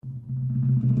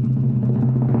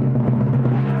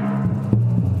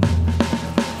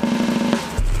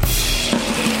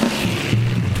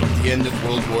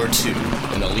World War II,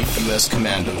 an elite U.S.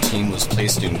 commando team was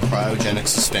placed in cryogenic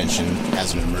suspension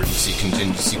as an emergency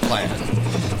contingency plan.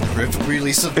 The horrific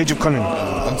release of Age of Conan.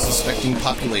 an unsuspecting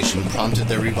population prompted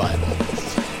their revival.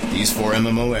 These 4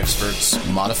 MMO experts,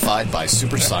 modified by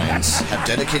super science, have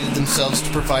dedicated themselves to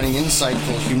providing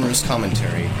insightful, humorous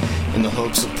commentary in the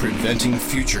hopes of preventing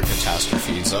future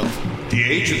catastrophes of The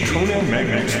Age of Conan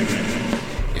Magnet.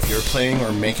 If you're playing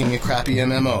or making a crappy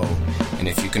MMO, and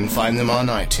if you can find them on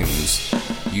iTunes,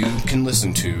 you can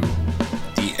listen to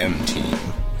The M-Team.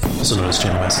 Also known as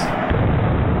Channel S.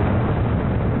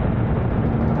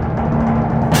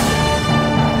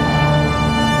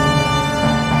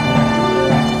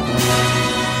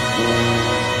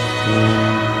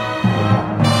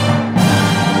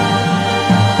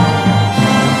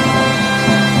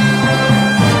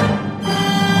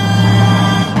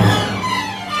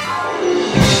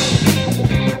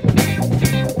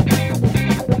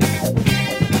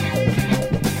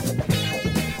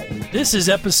 This is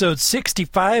episode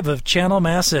 65 of Channel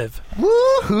Massive.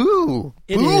 Woohoo!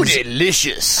 It Ooh, is-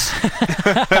 delicious!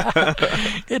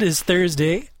 It is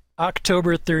Thursday,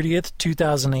 October 30th,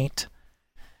 2008.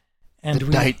 And The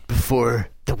night before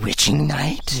the witching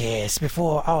night. Yes,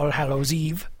 before All Hallows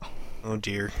Eve. Oh,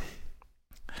 dear.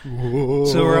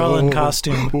 So we're all in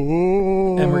costume,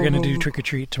 and we're going to do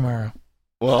trick-or-treat tomorrow.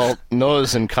 Well,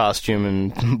 Noah's in costume,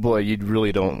 and boy, you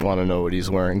really don't want to know what he's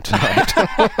wearing tonight.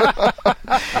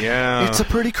 Yeah. It's a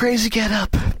pretty crazy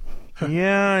getup.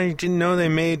 Yeah, I didn't know they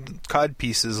made cod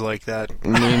pieces like that.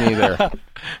 Me neither.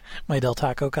 My Del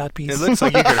Taco codpiece. It looks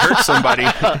like you could hurt somebody.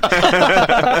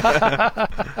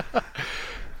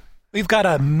 We've got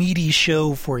a meaty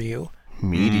show for you.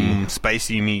 Meaty.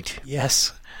 Spicy meat.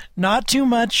 Yes. Not too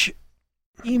much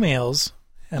emails.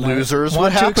 And Losers, I what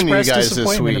want to happened to you express guys this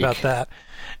disappointment week? about that.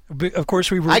 Of course,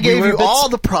 we were. I gave we were you a bit all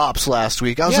the props last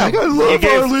week. I was Yeah. like, I You love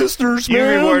gave- our listeners, You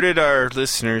man. rewarded our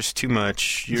listeners too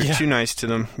much. You're Yeah. too nice to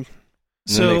them. And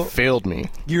then So they failed me.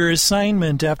 your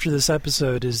assignment after this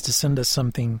episode is to send us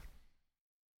something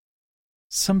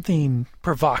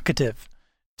provocative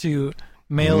to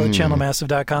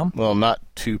mail@channelmassive.com. Well, not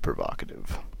too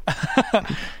provocative.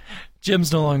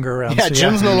 Jim's no longer around. Yeah, so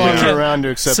Jim's no longer Yeah. around to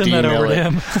accept Send the that email over to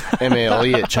at him.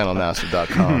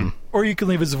 male@channelmassive.com. Or you can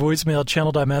leave us a voicemail at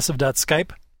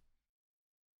channel.massive.skype.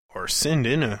 Or send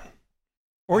in a...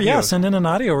 Or yeah, Audio. send in an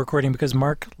audio recording because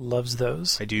Mark loves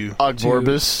those. I do.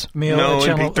 Ogvorbis. Mail No, at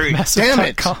MP3.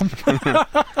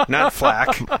 channelmassive.com. Not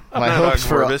flack. My Not hopes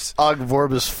for Ogvorbis.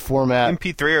 Ogvorbis format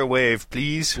MP3 or WAV,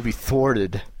 please. to be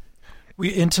thwarted.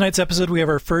 In tonight's episode, we have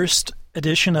our first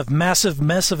edition of Massive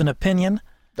Mess of an Opinion,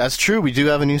 That's true. We do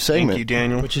have a new segment. Thank you,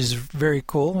 Daniel. which is very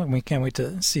cool, and we can't wait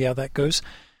to see how that goes.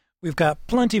 We've got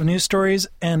plenty of news stories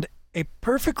and a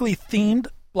perfectly themed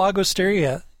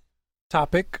Blogosteria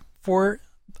topic for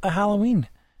a Halloween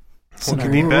What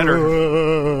could be better?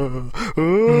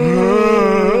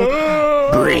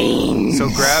 Brains. So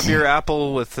grab your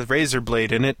apple with the razor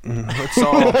blade in it, and let's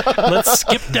all... Let's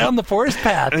skip down the forest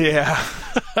path. Yeah.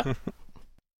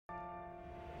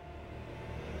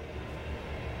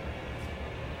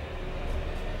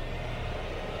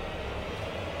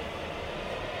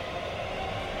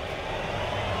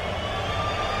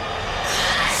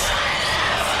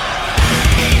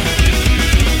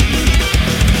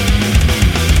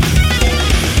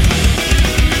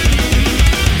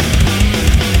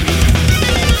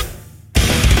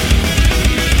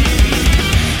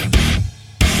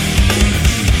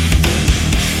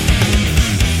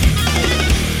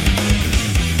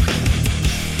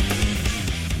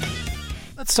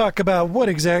 Let's talk about what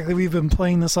exactly we've been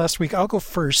playing this last week. I'll go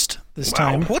first this Wow,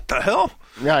 time. what the hell?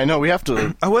 Yeah, I know. We have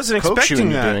to I wasn't coax you expecting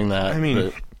into that. doing that. I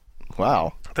mean, but,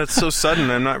 wow. that's so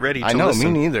sudden. I'm not ready to I know.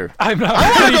 listen. Me neither. I'm not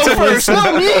I ready want to to go first. listen.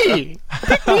 Not me.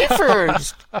 Pick me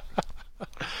first.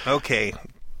 Okay,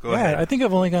 go Yeah, ahead. I think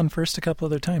I've only gone first a couple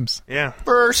other times. Yeah,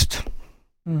 First.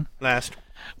 last.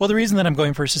 Well, the reason that I'm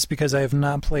going first is because I have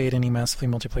not played any massively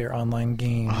multiplayer online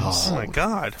games. Oh my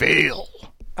god. Fail.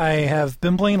 I have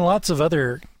been playing lots of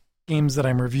other games that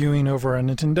I'm reviewing over on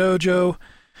Nintendo Dojo,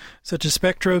 such as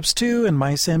Spectrobes 2 and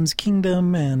My Sims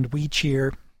Kingdom and We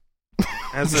Cheer.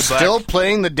 As the Still black,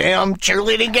 playing the damn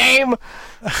cheerleading game?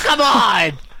 Come on.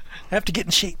 I have to get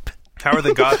in shape. how are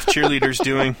the goth cheerleaders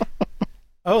doing?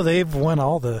 Oh, they've won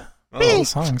all the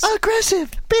songs.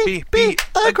 Aggressive. Be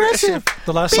aggressive.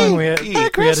 The last song we had to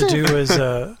aggressive. do was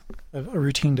a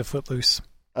routine to Footloose.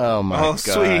 Oh my Oh, god.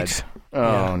 sweet. Oh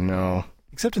Yeah. no.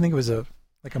 Except I think it was a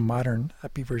modern,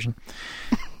 happy version.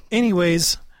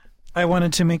 Anyways, I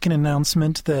wanted to make an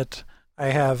announcement that I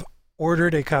have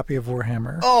ordered a copy of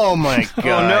Warhammer. Oh my god.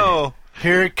 Oh no.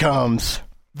 Here it comes.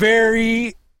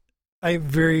 I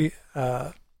very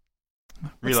what's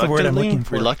the word I'm Reluctantly? looking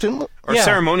for? Reluctant? Or Yeah.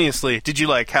 ceremoniously? Did you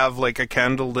have a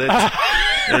candle lit? I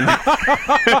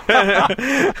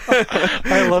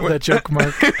love that joke,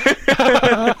 Mark.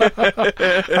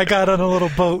 I got on a little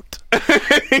boat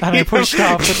and I pushed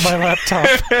off with my laptop.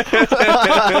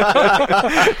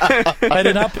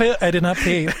 I did not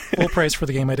pay full price for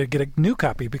the game. I did get a new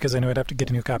copy because I knew I'd have to get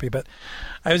a new copy, but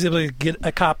I was able to get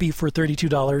a copy for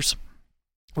 $32,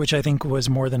 which I think was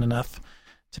more than enough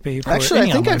to pay for. Actually, any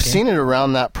I think online I've game. seen it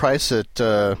around that price at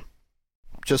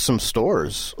just some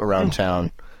stores around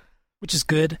town. Which is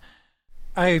good.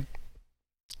 I'm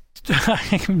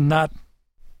not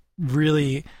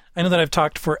really. I know that I've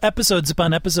talked for episodes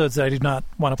upon episodes that I do not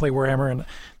want to play Warhammer, and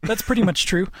that's pretty much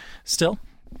true still.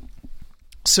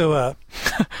 So,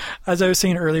 as I was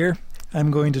saying earlier, I'm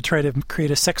going to try to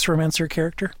create a sex romancer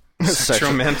character.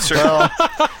 Romancer. Well,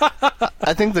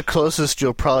 I think the closest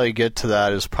you'll probably get to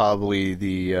that is probably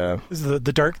the. Is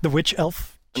the witch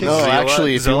elf? chick? No, Zilla-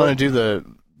 actually, if you Zilla? want to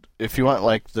do if you want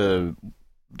the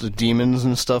demons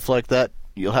and stuff like that,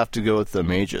 you'll have to go with the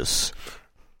magus.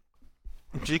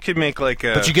 You could make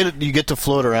But you get to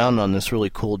float around on this really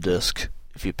cool disc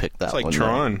if you pick that it's like one.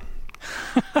 Tron.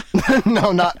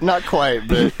 No, not quite,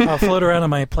 but I'll float around on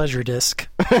my pleasure disc.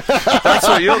 That's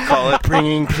what you'll call it.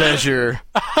 bringing pleasure.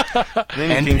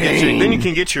 Then you, And pain.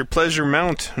 can get your pleasure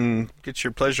mount and get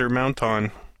your pleasure mount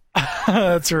on.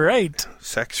 That's right.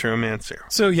 Sex romancer.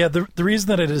 So yeah, the reason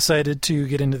that I decided to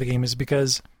get into the game is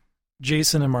because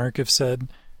Jason and Mark have said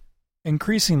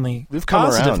increasingly We've come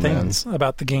positive around, man. things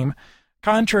about the game.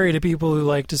 Contrary to people who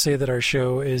like to say that our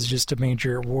show is just a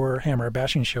major Warhammer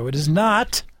bashing show, it is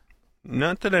not.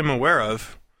 Not that I'm aware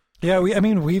of. Yeah,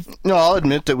 we've No, I'll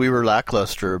admit that we were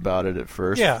lackluster about it at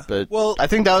first. Yeah. But Well- I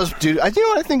think that was due. I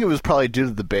think it was probably due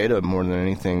to the beta more than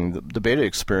anything. The beta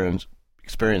experience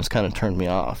kind of turned me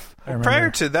off. I remember.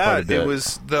 Prior to quite a that, bit. it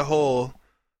was the whole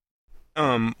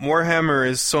Warhammer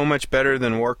is so much better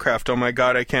than Warcraft. Oh my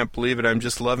god, I can't believe it. I'm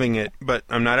just loving it. But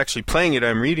I'm not actually playing it.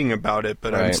 I'm reading about it,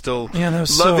 but I'm Right. still Yeah, that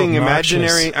was so loving obnoxious.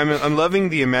 imaginary. I'm loving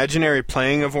the imaginary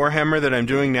playing of Warhammer that I'm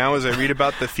doing now as I read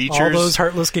about the features. All those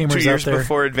heartless 2 gamers years out there.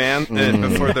 before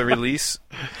before the release.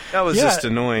 That was just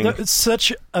annoying. It's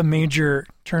such a major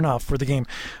turnoff for the game.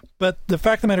 But the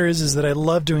fact of the matter is that I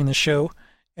love doing the show,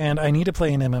 and I need to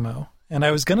play an MMO. And I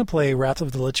was going to play Wrath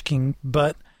of the Lich King,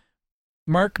 but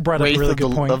Mark brought up a really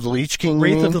good point. Of the Lich King. you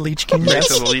Wraith mean? of the Lich King, Wrath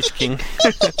yes. of the Lich King.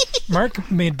 Mark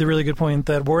made the really good point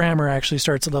that Warhammer actually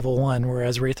starts at level 1,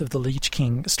 whereas Wraith of the Lich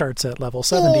King starts at level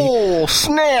 70. Oh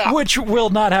snap! Which will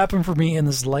not happen for me in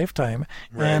this lifetime.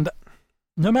 Right. And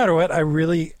no matter what, I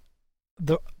really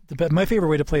my favorite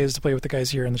way to play is to play with the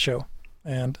guys here in the show.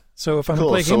 And so if I'm Cool.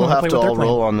 going to play a So game, we'll I'm have going to to play all with their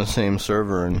roll on the same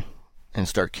server and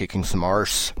start kicking some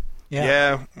arse.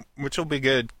 Yeah. Which will be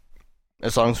good.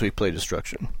 As long as we play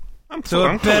Destruction. So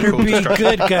I'm it better cool with be Destruction.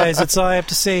 good, guys. That's all I have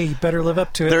to say. You better live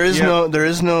up to it. There is Yeah. no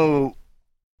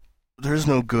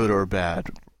good or bad.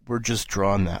 We're just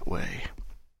drawn that way.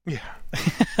 Yeah.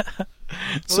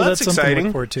 So that's that's something to look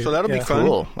exciting. forward to. So that'll be Yeah. fun.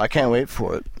 Cool. I can't wait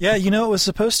for it. Yeah, you know, it was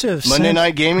supposed to have Monday sent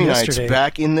Night Gaming yesterday. Night's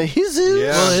back in the hizzes.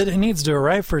 Yeah. Well, it needs to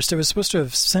arrive first. It was supposed to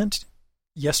have sent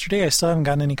yesterday. I still haven't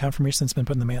gotten any confirmation. It's been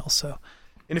put in the mail. So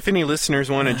And if any listeners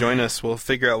want to join us, we'll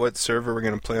figure out what server we're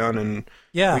going to play on, and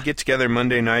yeah, we get together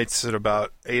Monday nights at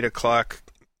about 8 o'clock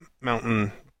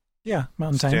Mountain yeah,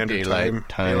 Mountain Time. Standard Daylight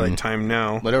time. Daylight time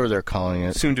now. Whatever they're calling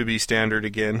it. Soon to be standard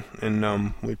again,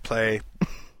 and we play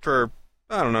for,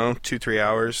 I don't know, 2-3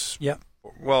 hours. Yep.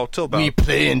 Well, till about... We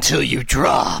play until you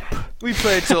drop. We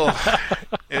play till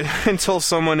until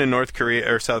someone in North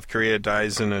Korea or South Korea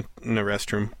dies in a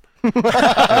restroom. In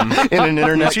an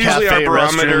internet It's usually our cafe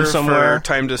barometer restroom somewhere. for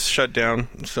time to shut down.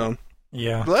 So,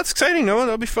 Yeah. well, that's exciting, Noah.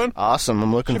 That'll be fun. Awesome.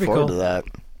 I'm looking Should be forward cool. to that.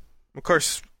 Of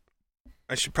course,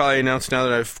 I should probably announce now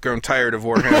that I've grown tired of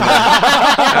Warhammer.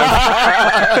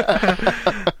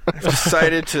 I've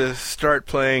decided to start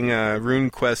playing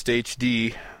RuneQuest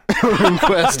HD.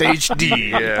 RuneQuest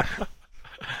HD. Yeah.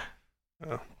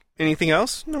 Anything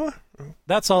else, Noah?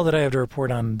 That's all that I have to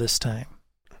report on this time.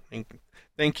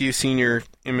 Thank you, senior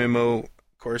MMO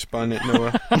correspondent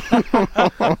Noah.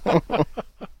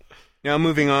 Now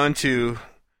moving on to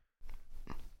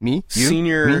Me? You?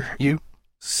 Senior- Me? You?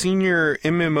 senior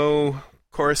MMO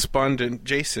correspondent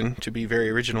Jason, to be very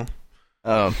original.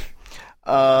 I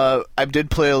did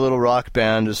play a little Rock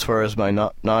Band as far as my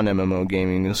non-MMO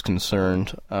gaming is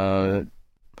concerned. And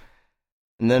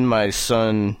then my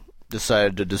son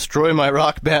decided to destroy my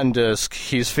Rock Band disc.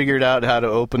 He's figured out how to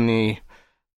open the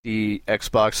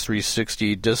Xbox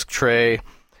 360 disc tray,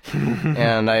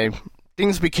 and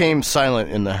things became silent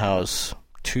in the house,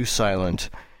 too silent,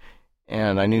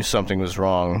 and I knew something was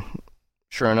wrong.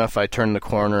 sure enough, I turn the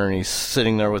corner and he's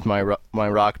sitting there with my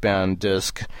Rock Band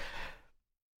disc,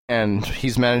 and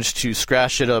he's managed to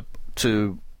scratch it up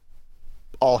to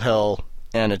all hell,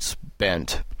 and it's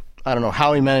bent. I don't know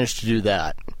how he managed to do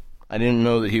that. I didn't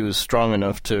know that he was strong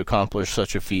enough to accomplish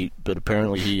such a feat, but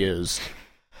apparently he is.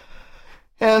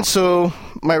 And so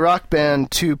my Rock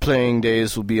Band 2 playing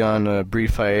days will be on a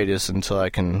brief hiatus until I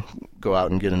can go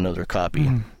out and get another copy,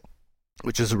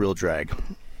 which is a real drag.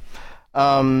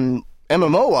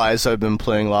 MMO-wise, I've been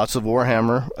playing lots of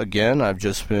Warhammer. Again, I've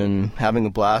just been having a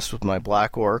blast with my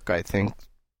Black Orc. I think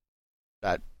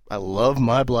that I love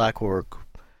my Black Orc.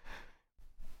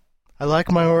 I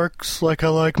like my orcs like I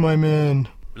like my men.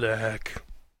 Black.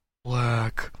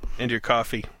 And your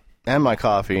coffee. And my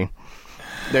coffee.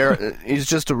 He's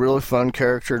just a really fun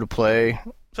character to play.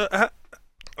 So,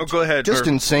 go ahead. Just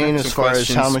insane as far questions.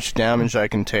 as how much damage I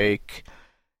can take.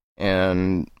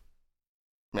 And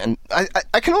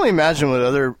I can only imagine what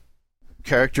other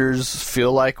characters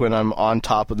feel like when I'm on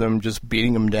top of them, just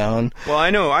beating them down. Well, I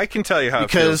know. I can tell you how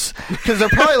it feels. Because they're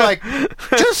probably like,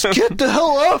 just get the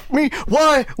hell off me.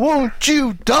 Why won't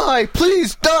you die?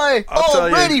 Please die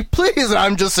already, please. And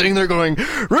I'm just sitting there going,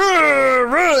 rah,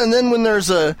 rah. And then when there's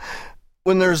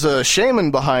a shaman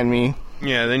behind me,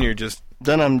 yeah,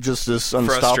 then I'm just this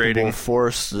unstoppable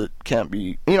force that can't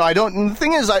be. The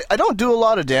thing is, I don't do a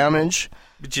lot of damage.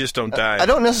 But you just don't die. I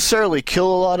don't necessarily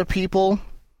kill a lot of people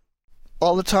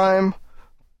all the time,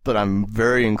 but I'm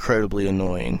very incredibly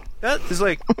annoying. That is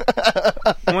like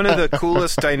one of the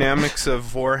coolest dynamics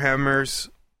of Warhammer's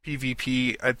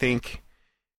PvP, I think.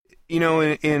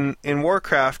 In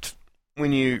Warcraft,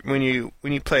 when you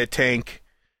play a tank,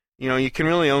 you can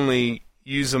really only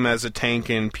use them as a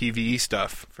tank in PvE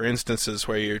stuff, for instances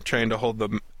where you're trying to hold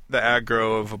the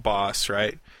aggro of a boss,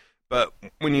 right? But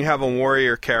when you have a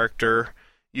warrior character,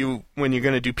 when you're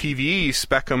going to do PvE, you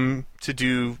spec them to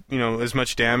do as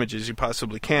much damage as you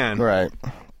possibly can. Right.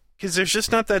 Because there's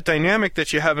just not that dynamic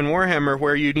that you have in Warhammer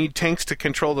where you need tanks to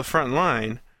control the front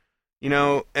line.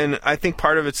 And I think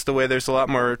part of it's the way there's a lot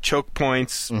more choke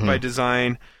points by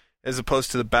design as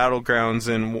opposed to the battlegrounds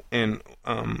in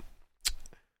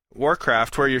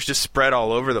Warcraft where you're just spread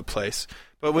all over the place.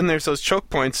 But when there's those choke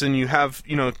points and you have,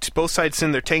 both sides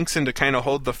send their tanks in to kind of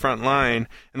hold the front line,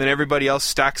 and then everybody else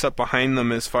stacks up behind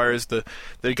them as far as the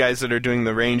guys that are doing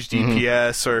the ranged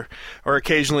DPS, or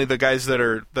occasionally the guys that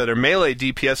are melee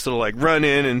DPS that'll like run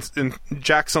in and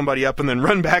jack somebody up and then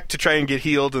run back to try and get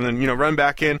healed and then run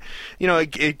back in.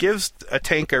 It gives a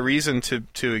tank a reason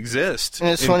to exist.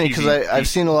 And it's funny because I've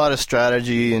seen a lot of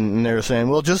strategy and they're saying,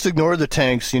 well, just ignore the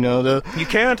tanks. You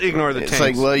can't ignore the tanks. It's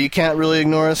like, well, you can't really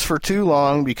ignore us for too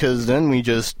long. Because then we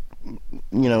just,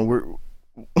 you'll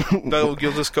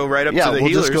just go right up to the healers. Yeah, we'll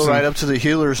just go right up to the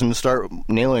healers and start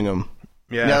nailing them.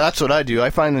 Yeah, that's what I do. I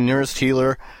find the nearest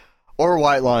healer or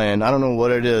White Lion. I don't know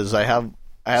what it is. I have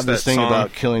this thing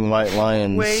about killing White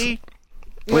Lions. Wait.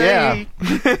 Yeah,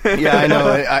 I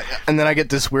know. And then I get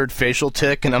this weird facial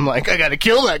tick, and I'm like, I gotta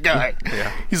kill that guy.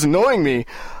 Yeah. He's annoying me.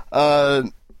 I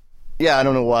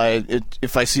don't know why.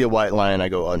 If I see a White Lion, I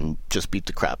go and just beat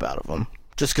the crap out of him.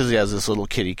 Just because he has this little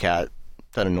kitty cat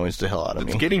that annoys the hell out of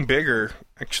me. It's getting bigger.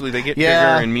 Actually, they get bigger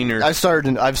and meaner. I've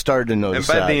started to notice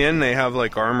that. And by the end, they have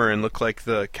like armor and look like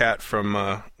the cat from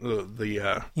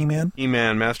the E-Man?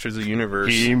 E-Man, Masters of the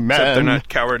Universe. E-Man. Except they're not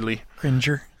cowardly.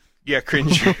 Cringer. Yeah,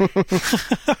 Cringer.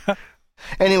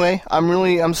 Anyway,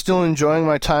 I'm still enjoying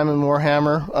my time in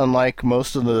Warhammer, unlike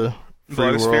most of the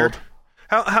free world.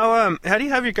 How do you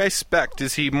have your guy spec'd?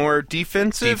 Is he more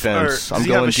defensive? Defense. Or I'm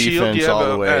going defense all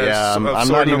the way. Yeah, I'm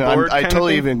not even. I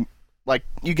totally even like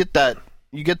you get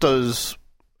those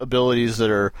abilities that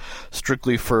are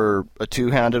strictly for a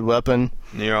two-handed weapon.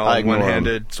 You're all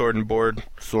one-handed, sword and board.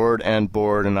 Sword and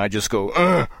board, and I just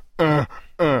go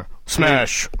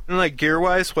smash. And like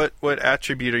gear-wise, what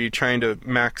attribute are you trying to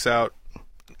max out?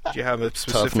 Do you have a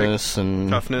specific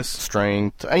toughness,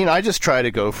 strength? I just try to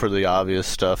go for the obvious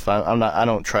stuff. I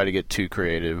don't try to get too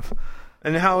creative.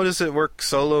 And how does it work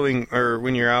soloing, or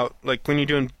when you're out, like when you're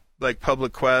doing like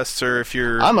public quests, or if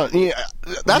you're?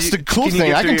 That's the cool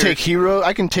thing. I can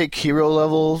take hero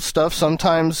level stuff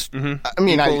sometimes. Mm-hmm. I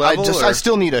mean, I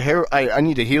still need a hero. I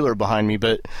need a healer behind me,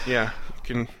 but yeah, you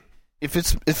can. If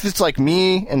it's like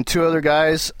me and two other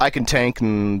guys, I can tank,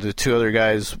 and the two other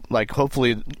guys, like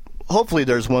hopefully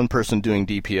there's one person doing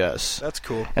DPS. That's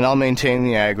cool. And I'll maintain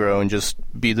the aggro and just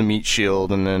be the meat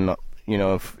shield, and then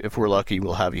if we're lucky,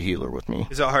 we'll have a healer with me.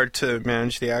 Is it hard to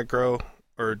manage the aggro,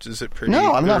 or is it pretty?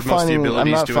 No, I'm not finding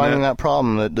that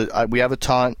problem. We have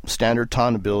a standard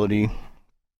taunt ability.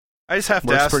 I just have to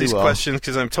Works ask pretty these well. questions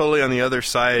because I'm totally on the other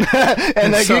side.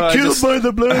 And I so get I killed just- by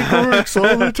the black orcs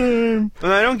all the time.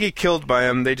 And I don't get killed by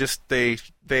them. They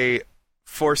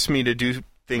force me to do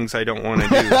things I don't want to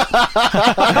do.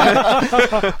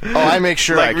 Oh, I make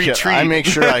sure Like I kill. retreat. I make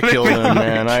sure I kill them,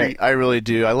 man. Retreat. I really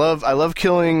do. I love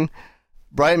killing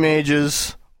bright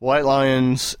mages, white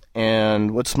lions,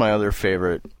 and what's my other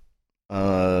favorite?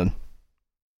 Oddly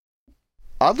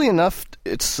enough,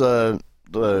 it's the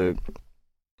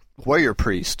warrior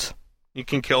priest. You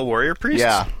can kill warrior priests?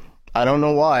 Yeah. I don't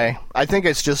know why. I think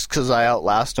it's just because I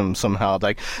outlast them somehow.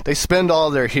 Like, they spend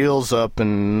all their heals up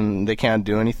and they can't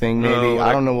do anything, maybe. No,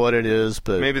 I don't know what it is,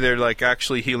 but... Maybe they're like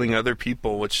actually healing other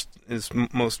people, which is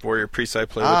most warrior priests I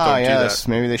play with Ah, don't yes.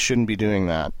 Maybe they shouldn't be doing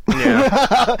that. do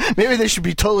that. Yeah, Maybe they should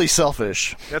be totally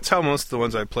selfish. that's how most of the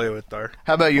ones I play with are.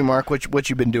 How about you, Mark? What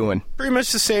you been doing? Pretty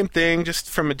much the same thing, just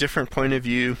from a different point of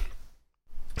view.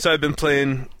 So I've been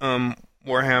playing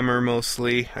Warhammer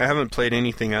mostly. I haven't played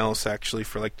anything else actually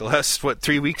for like the last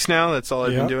 3 weeks now. That's all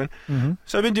I've been doing. Mhm.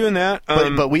 So I've been doing that.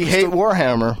 But we hate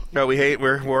Warhammer. No,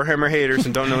 we're Warhammer haters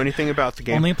and don't know anything about the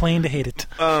game. Only playing to hate it.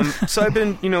 So I've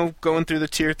been, going through the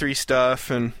tier 3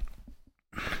 stuff, and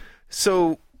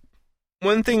so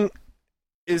one thing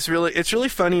is it's really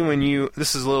funny when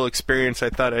this is a little experience I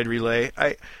thought I'd relay.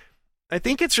 I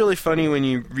think it's really funny when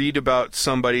you read about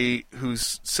somebody who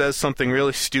says something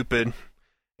really stupid,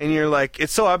 and you're like,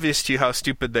 it's so obvious to you how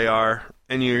stupid they are,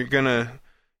 and you're gonna,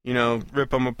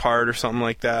 rip them apart or something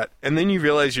like that, and then you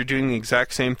realize you're doing the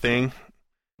exact same thing,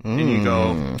 and you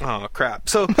go, oh crap.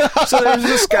 So there was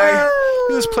this guy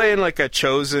who was playing like a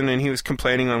Chosen, and he was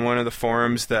complaining on one of the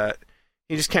forums that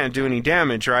he just can't do any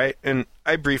damage, right? And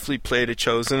I briefly played a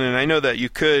Chosen, and I know that you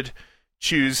could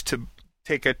choose to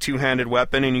take a two-handed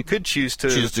weapon, and you could choose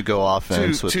to go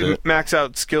offense with to it. max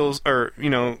out skills or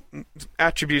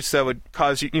attributes that would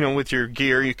cause you, with your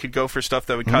gear, you could go for stuff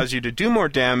that would cause you to do more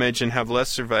damage and have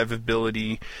less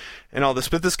survivability and all this.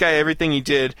 But this guy, everything he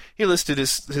did, he listed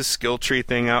his skill tree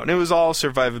thing out, and it was all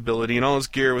survivability, and all his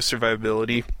gear was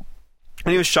survivability.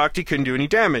 And he was shocked he couldn't do any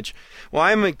damage. Well,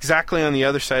 I'm exactly on the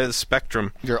other side of the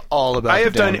spectrum. You're all about I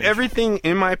have the done damage. everything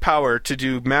in my power to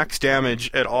do max damage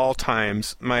at all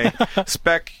times. My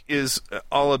spec is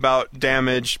all about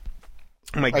damage.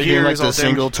 My Are you gear doing like is all the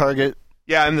single target?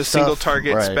 Yeah, I'm the stuff? single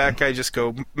target Right. spec. I just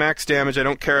go max damage. I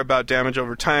don't care about damage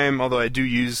over time, although I do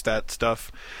use that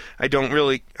stuff. I don't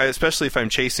really, especially if I'm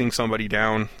chasing somebody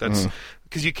down. That's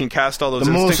because you can cast all those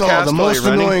The instant most, casts the while most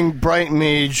you're running. annoying bright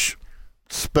mage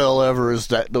spell ever is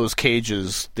those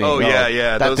cages thing. Oh,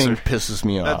 yeah, That those thing are- pisses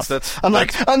me off. that's- I'm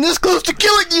like, I'm this close to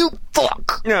killing you.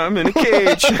 Fuck. Yeah, I'm in a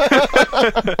cage.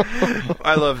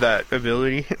 I love that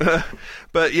ability.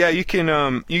 But yeah, you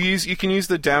can you can use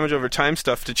the damage over time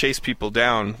stuff to chase people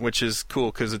down, which is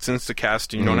cool because it's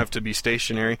insta-cast and you don't have to be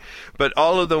stationary. But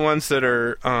all of the ones that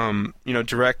are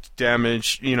direct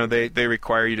damage, they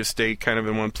require you to stay kind of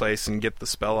in one place and get the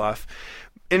spell off.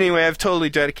 Anyway, I've totally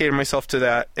dedicated myself to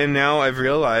that, and now I've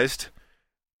realized,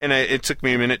 and it took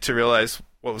me a minute to realize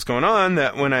what was going on,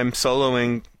 that when I'm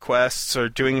soloing quests or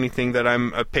doing anything, that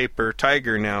I'm a paper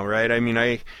tiger now, right? I mean,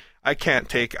 I can't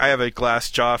take, I have a glass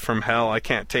jaw from hell. I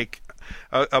can't take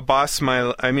a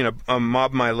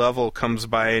mob my level comes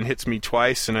by and hits me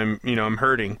twice, and I'm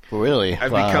hurting. Really?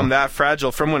 I've Wow. become that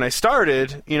fragile from when I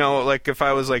started. Like if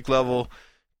I was like level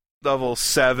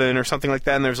 7 or something like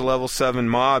that, and there's a level 7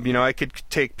 mob, I could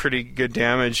take pretty good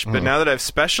damage. But now that I've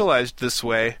specialized this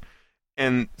way,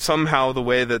 and somehow the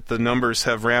way that the numbers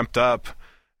have ramped up,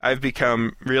 I've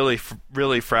become really,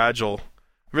 really fragile,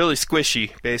 really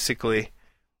squishy, basically.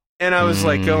 And I was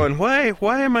like going, why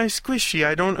am I squishy?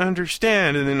 I don't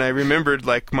understand. And then I remembered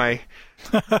like my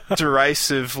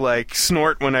derisive like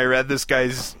snort when I read this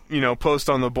guy's post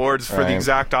on the boards for the Right.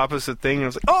 exact opposite thing. And I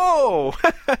was like, oh,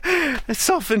 it's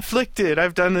self-inflicted.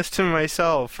 I've done this to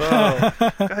myself. Oh,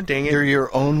 god dang it. You're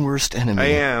your own worst enemy. I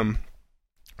am.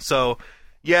 So,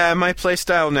 yeah, my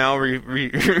playstyle now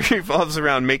revolves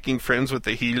around making friends with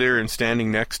the healer and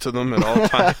standing next to them at all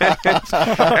times.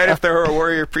 And if there were a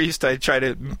warrior priest, I try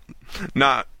to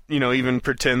not, even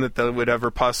pretend that they would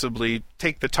ever possibly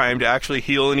take the time to actually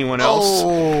heal anyone else.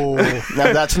 Oh,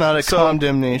 now that's not a So-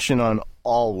 condemnation on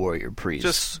all warrior priests.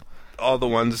 Just all the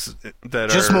ones that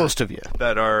are... Just most of you.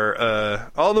 That are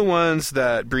all the ones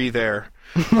that breathe air.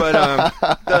 But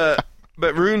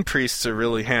But rune priests are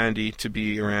really handy to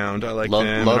be around. I like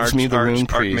them. Loves me the rune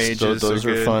priest. Those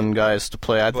are good. fun guys to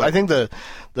play. I think the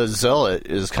zealot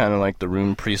is kind of like the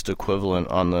rune priest equivalent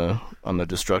on the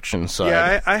destruction side.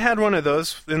 Yeah, I had one of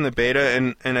those in the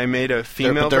beta, and I made a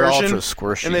female they're version. ultra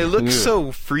squishy. And they look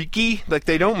so freaky. Like,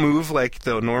 they don't move like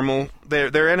the normal.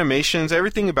 Their animations,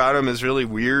 everything about them is really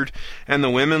weird. And the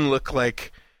women look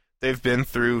like they've been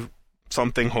through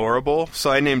something horrible.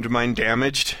 So I named mine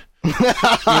Damaged.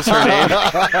 Was her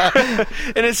name.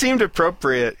 And it seemed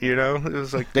appropriate, you know. It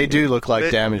was like they do look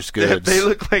like damaged goods. They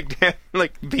look like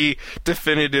the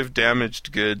definitive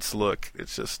damaged goods look.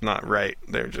 It's just not right.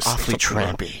 They're just awfully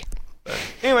trampy.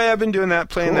 Anyway, I've been doing that,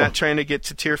 playing that, trying to get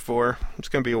to tier 4. It's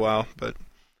going to be a while, but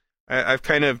I've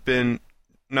kind of been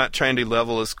not trying to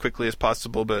level as quickly as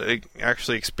possible, but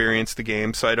actually experience the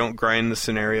game, so I don't grind the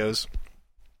scenarios.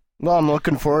 Well, I'm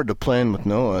looking forward to playing with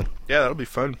Noah. Yeah, that'll be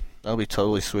fun. That'll be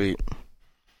totally sweet.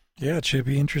 Yeah, it should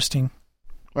be interesting.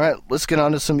 All right, let's get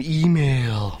on to some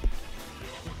email.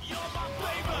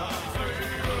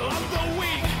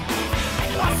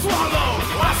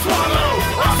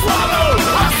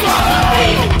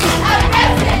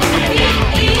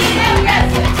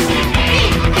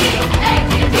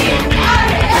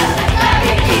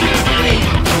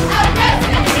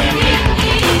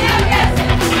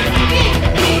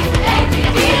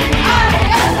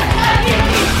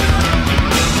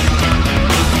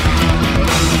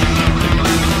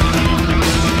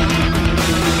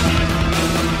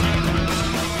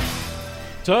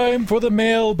 Time for the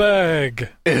mailbag.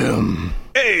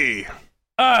 A.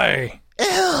 I.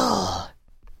 L.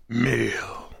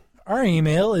 Mail. Our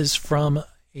email is from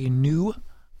a new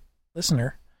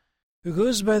listener who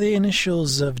goes by the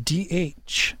initials of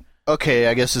DH. Okay,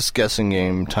 I guess it's guessing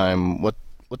game time. What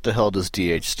the hell does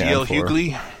DH stand D.L. for?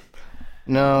 Hughley?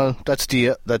 No, that's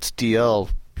DL.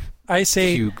 I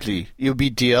say Hughley. It would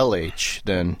be DLH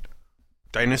then.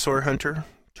 Dinosaur Hunter?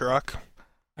 Turok?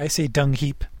 I say dung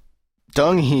heap.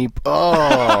 Dung heap.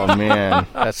 Oh man,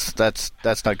 that's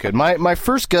not good. My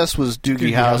first guess was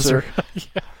Doogie Howser,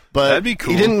 Yeah. but That'd be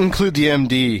cool. He didn't include the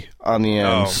MD on the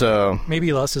end, so Maybe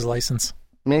he lost his license.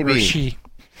 maybe Or she.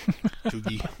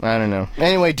 Doogie. I don't know.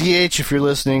 Anyway, DH, if you're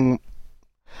listening,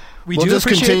 We'll we'll just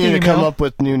appreciate continue the to come email. up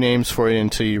with new names for you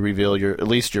until you reveal at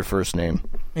least your first name.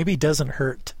 Maybe it doesn't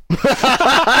hurt.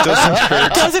 Doesn't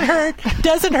hurt. Doesn't hurt.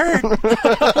 Doesn't hurt.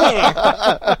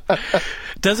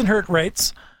 Doesn't hurt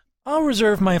writes, I'll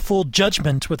reserve my full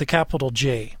judgment with a capital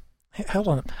J. Hey, hold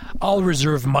on. I'll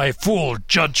reserve my full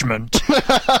judgment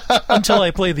until I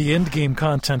play the endgame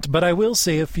content, but I will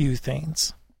say a few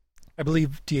things. I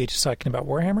believe DH is talking about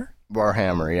Warhammer.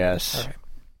 Warhammer, yes. All right.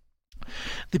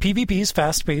 The PvP is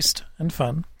fast-paced and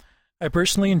fun. I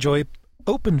personally enjoy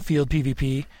open field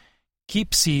PvP,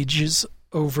 keep sieges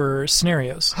over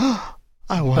scenarios.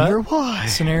 I wonder why.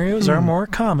 Scenarios are more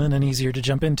common and easier to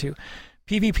jump into.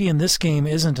 PvP in this game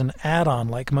isn't an add-on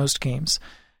like most games.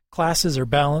 Classes are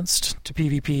balanced to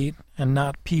PvP and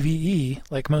not PvE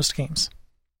like most games.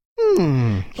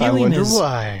 I wonder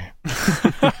why.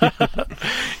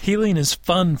 Healing is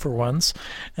fun for once,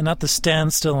 and not the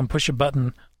stand still and push a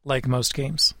button like most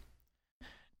games.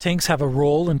 Tanks have a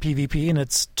role in PvP, and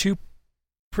it's to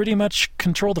pretty much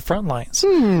control the front lines.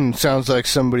 Sounds like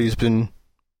somebody's been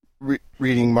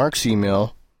reading Mark's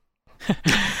email.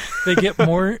 They get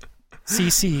more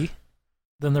CC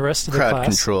than the rest of the Crowd class,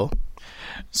 control.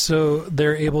 so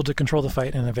they're able to control the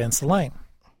fight and advance the line.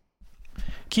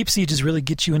 Keep sieges really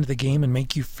get you into the game and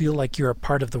make you feel like you're a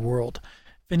part of the world.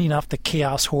 Fending off the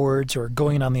chaos hordes or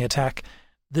going on the attack,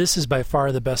 this is by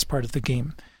far the best part of the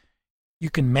game. You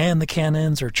can man the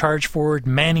cannons or charge forward,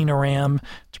 manning a ram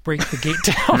to break the gate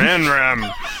down. Manram.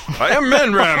 I am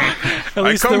Manram. I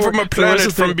least come there from were- a planet there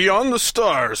was from beyond the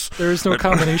stars. There is no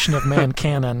combination of man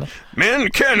cannon. Man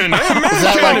Cannon. I am Man Is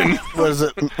that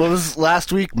Cannon. what was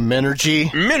last week? Minergy?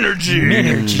 Minergy.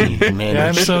 Minergy. Yeah,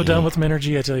 I'm so done with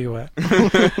Minergy, I tell you what.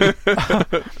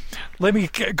 Let me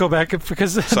go back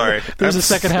because Sorry. there's a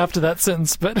second half to that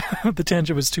sentence, but the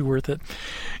tangent was too worth it.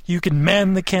 You can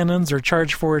man the cannons or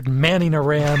charge forward manning a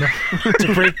ram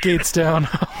to break gates down,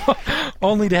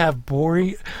 only to have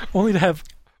boiling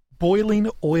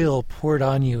oil poured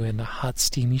on you in a hot,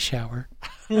 steamy shower.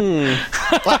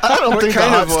 I don't think the kind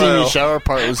hot of steamy oil? shower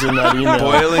part was in that email.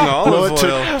 Boiling No, olive it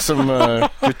oil. took some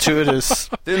gratuitous...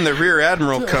 Then the Rear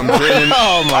Admiral comes in and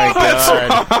Oh my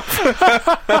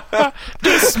god.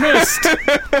 Dismissed!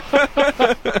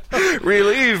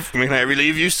 relieve. Can I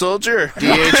relieve you, soldier?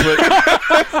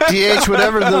 DH,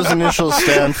 whatever those initials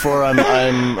stand for,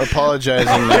 I'm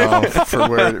apologizing now for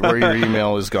where your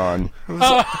email is gone.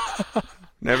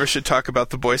 Never should talk about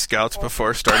the Boy Scouts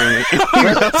before starting an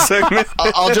email segment.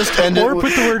 I'll just end it. Or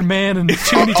put the word man in too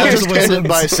many I'll times just in one end it sentence.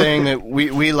 by saying that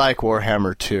we like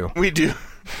Warhammer too. We do.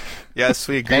 Yes,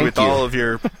 we agree Thank with you. all of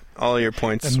your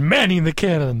points. And manning the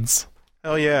cannons.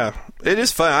 Hell yeah, it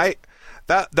is fun.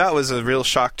 That was a real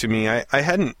shock to me. I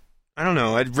don't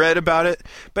know. I'd read about it,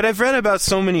 but I've read about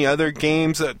so many other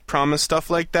games that promise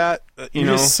stuff like that. You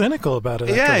You're know, just cynical about it.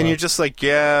 yeah, after a and while. you're just like,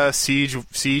 yeah,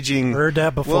 sieging. Heard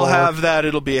that before. We'll have that.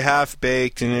 It'll be half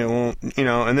baked, and it won't, you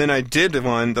know. And then I did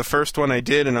the first one I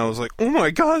did, and I was like, oh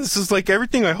my god, this is like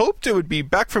everything I hoped it would be.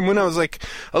 Back from when I was like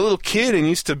a little kid and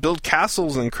used to build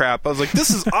castles and crap. I was like,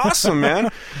 this is awesome, man.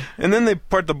 And then they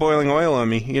poured the boiling oil on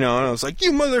me, you know, and I was like,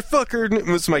 you motherfucker. And it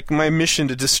was like my mission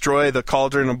to destroy the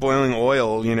cauldron of boiling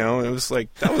oil, you know. It was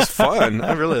like, that was fun.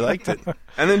 I really liked it.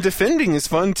 And then defending is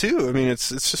fun too. I mean, it's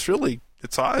just really.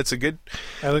 It's a good.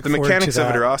 I look The forward mechanics to of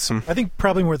it that. are awesome. I think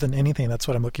probably more than anything, that's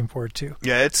what I'm looking forward to.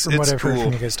 Yeah, it's From what I've heard cool.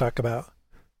 from you guys talk about.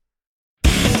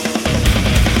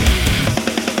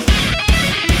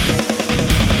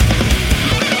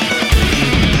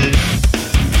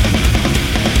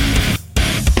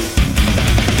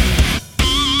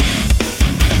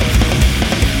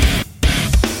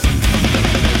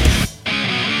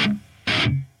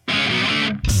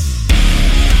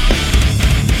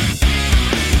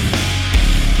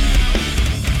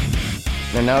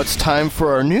 And now it's time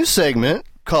for our new segment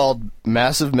called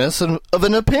Massive Mess of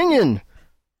an Opinion.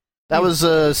 That was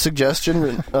a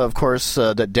suggestion, of course,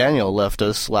 that Daniel left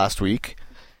us last week,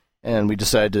 and we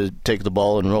decided to take the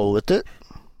ball and roll with it.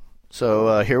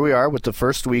 So here we are with the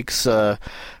first week's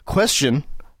question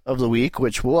of the week,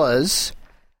 which was,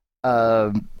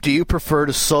 do you prefer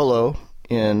to solo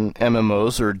in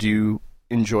MMOs, or do you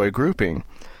enjoy grouping?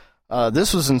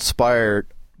 This was inspired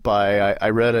by, I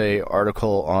read an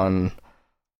article on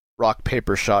Rock,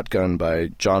 Paper, Shotgun by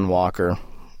John Walker.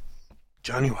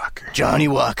 Johnny Walker. Johnny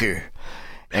Walker.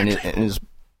 And his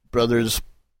brothers,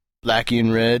 Blackie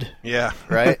and Red, Yeah.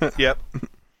 right? Yep.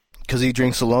 Because he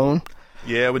drinks alone.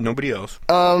 Yeah, with nobody else.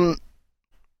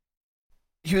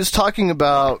 He was talking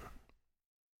about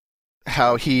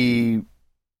how he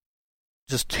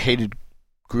just hated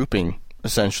grouping,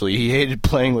 essentially. He hated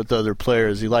playing with other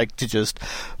players. He liked to just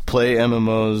play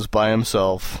MMOs by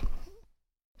himself.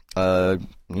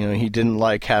 You know, he didn't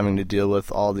like having to deal with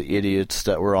all the idiots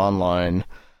that were online.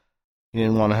 He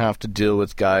didn't want to have to deal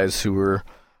with guys who were,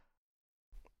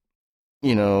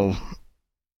 you know,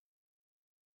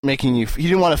 making you. He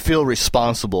didn't want to feel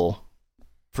responsible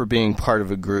for being part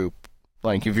of a group.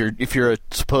 Like if you're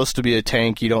supposed to be a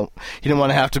tank, you didn't want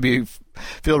to have to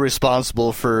feel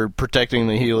responsible for protecting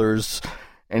the healers,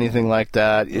 anything like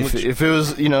that. If it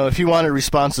was, you know, if you wanted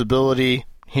responsibility,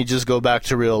 he'd just go back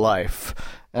to real life,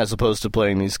 as opposed to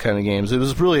playing these kind of games. It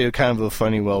was really a kind of a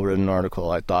funny, well-written article,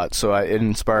 I thought. So it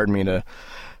inspired me to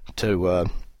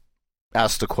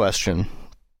ask the question: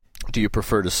 do you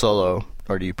prefer to solo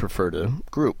or do you prefer to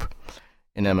group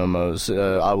in MMOs?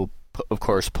 I will, of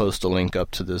course, post a link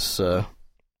up to this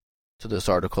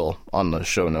article on the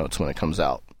show notes when it comes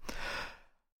out.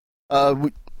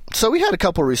 So we had a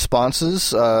couple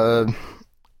responses.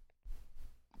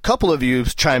 Couple of you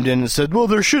chimed in and said, well,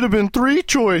 there should have been 3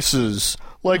 choices.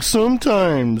 Like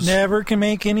sometimes. Never can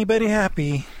make anybody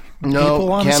happy. No, People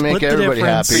want to can't split make the everybody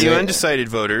difference. For happy. you undecided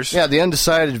voters. Yeah, the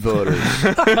undecided voters.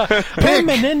 I'm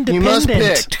an independent. You must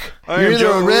pick. I You're am either a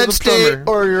Joe red the state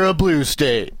plumber. or you're a blue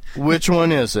state. Which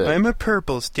one is it? I'm a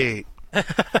purple state.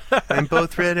 I'm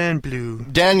both red and blue.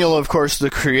 Daniel, of course, the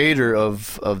creator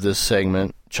of this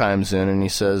segment, chimes in and he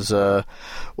says, well,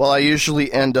 I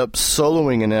usually end up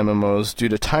soloing in MMOs due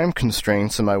to time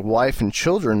constraints and my wife and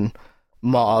children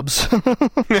mobs.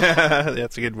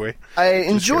 That's a good way. I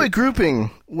enjoy grouping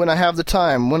when I have the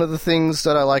time. One of the things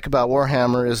that I like about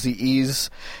Warhammer is the ease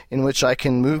in which I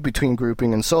can move between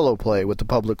grouping and solo play with the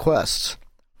public quests.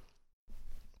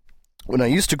 When I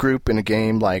used to group in a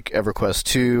game like EverQuest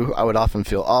 2, I would often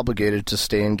feel obligated to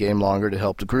stay in game longer to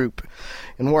help the group.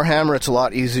 In Warhammer, it's a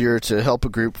lot easier to help a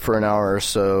group for an hour or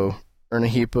so, earn a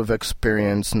heap of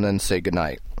experience, and then say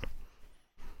goodnight.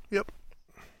 Yep.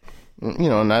 You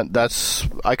know, and that's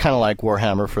I kind of like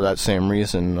Warhammer for that same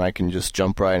reason. I can just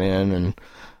jump right in and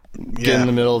get in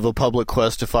the middle of a public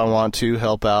quest if I want to,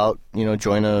 help out,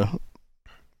 join an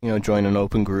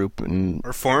open group and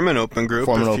Or form an open group.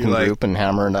 form an if you open like. group and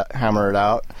hammer it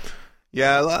out.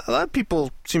 Yeah, a lot of people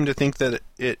seem to think that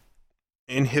it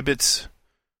inhibits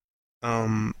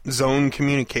zone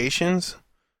communications,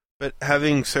 but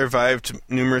having survived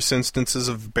numerous instances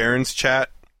of Baron's chat,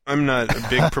 I'm not a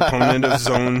big proponent of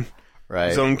zone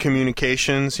Right.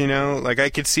 communications. Like I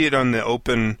could see it on the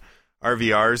open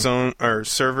RVR zone or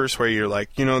servers where you're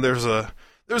like, there's a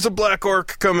black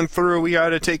orc coming through, we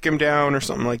gotta take him down or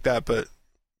something like that. But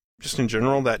just in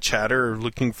general, that chatter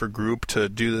looking for group to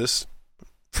do this.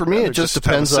 For me, it just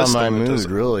depends on my mood,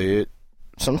 really.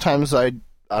 Sometimes I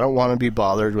don't want to be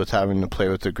bothered with having to play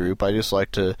with the group. I just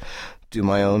like to do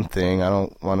my own thing. I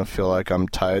don't want to feel like I'm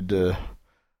tied to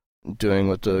doing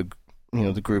what the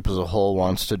group as a whole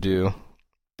wants to do.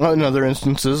 In other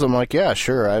instances, I'm like, yeah,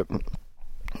 sure. I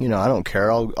don't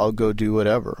care. I'll go do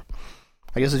whatever.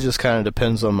 I guess it just kind of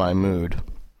depends on my mood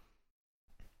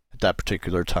at that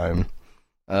particular time.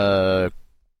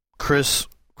 Chris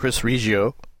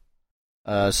Reggio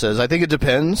says, I think it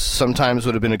depends. Sometimes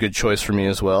would have been a good choice for me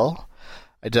as well.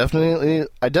 I definitely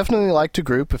like to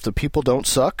group if the people don't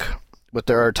suck, but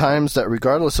there are times that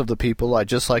regardless of the people, I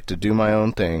just like to do my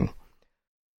own thing.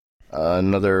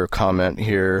 Another comment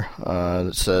here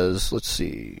that says, let's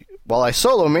see, while I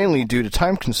solo mainly due to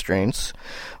time constraints,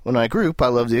 when I group, I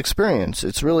love the experience.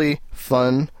 It's really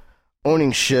fun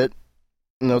owning shit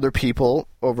and other people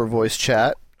over voice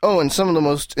chat. Oh, and some of the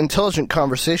most intelligent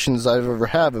conversations I've ever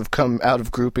had have come out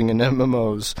of grouping in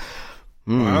MMOs.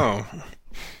 Wow.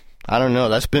 I don't know.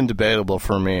 That's been debatable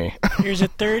for me. There's a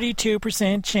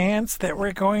 32% chance that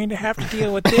we're going to have to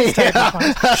deal with this type of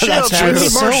fun. Shields, That's we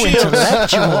need more so shields.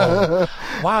 intellectual.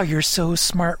 Wow, you're so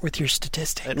smart with your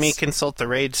statistics. Let me consult the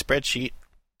raid spreadsheet.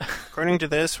 According to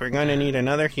this, we're going to need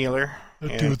another healer.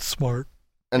 That dude's smart.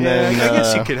 And yeah, then, I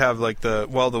guess you could have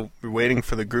while we're waiting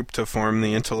for the group to form,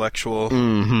 the intellectual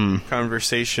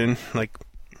conversation,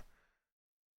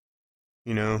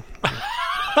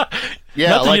 yeah,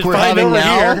 Nothing like you'd we're find having over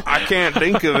now. here. I can't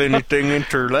think of anything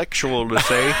intellectual to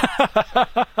say.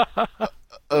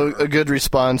 A good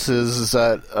response is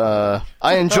that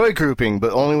I enjoy grouping,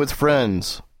 but only with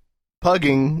friends.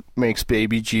 Pugging makes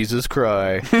baby Jesus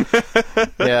cry.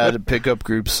 Yeah, the pickup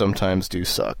groups sometimes do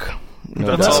suck.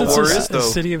 No That's doubt. all war Unless is, it's though. a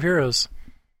City of Heroes.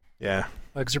 Yeah.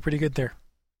 Bugs are pretty good there.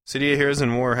 City of Heroes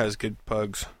and War has good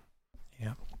pugs.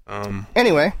 Yeah.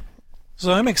 Anyway,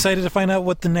 So I'm excited to find out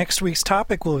what the next week's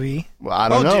topic will be. well, I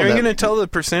don't know. Are you That- going to tell the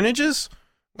percentages?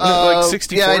 Like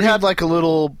 60-40? Yeah, I had like a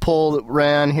little poll that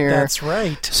ran here. That's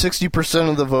right. 60%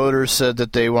 of the voters said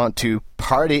that they want to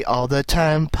party all the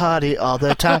time, party all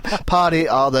the time, party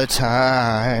all the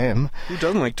time. Who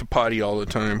doesn't like to potty all the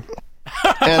time?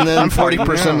 And then talking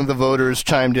 40% now. of the voters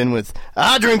chimed in with,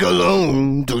 I drink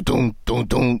alone, dun, dun, dun,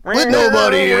 dun, with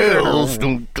nobody else.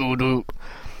 Dun, dun, dun.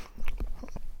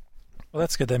 Well,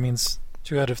 that's good. That means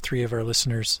 2 out of 3 of our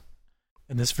listeners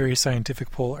in this very scientific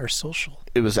poll are social.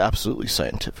 It was absolutely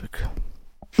scientific.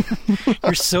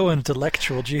 You're so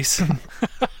intellectual, Jason.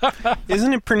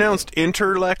 Isn't it pronounced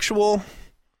intellectual?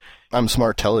 I'm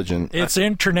smart intelligent. It's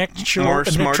intellectual, More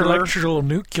smarter? intellectual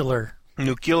nuclear.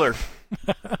 Nuclear.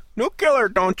 Nuclear,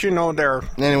 don't you know there?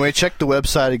 Anyway, check the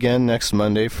website again next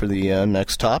Monday for the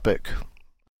next topic.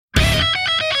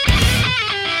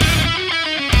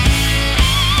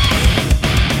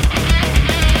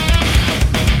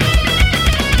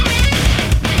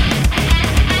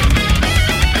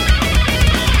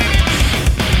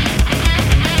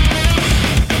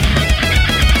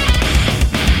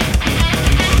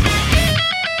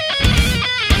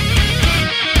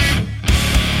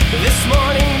 This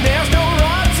morning there's no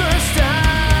rods or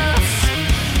staffs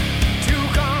to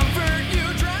comfort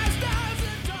you dressed as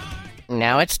a dog.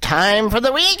 Now it's time for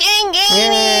the weekend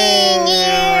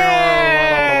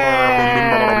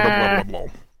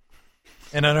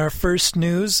And on our first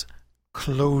news,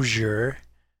 closure.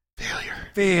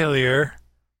 Failure.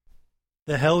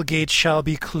 The Hellgate shall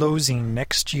be closing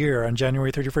next year on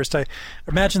January 31st. I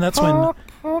imagine that's when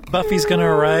Buffy's going to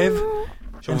arrive,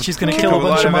 and she's going to kill a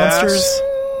bunch of monsters,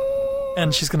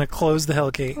 and she's going to close the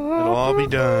Hellgate, It'll all be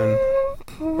done.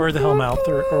 or the Hellmouth,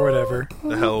 or whatever.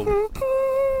 The hell. You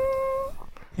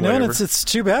know, and Whatever. it's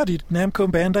too bad. Namco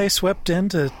Bandai swept in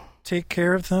to take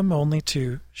care of them, only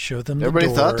to show them Everybody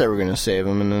the door. thought they were going to save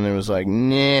him, and then it was like,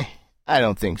 nah, I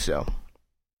don't think so.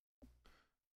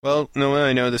 Well, Noah,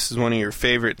 I know this is one of your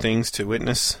favorite things to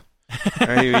witness.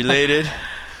 Are you related?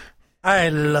 I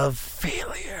love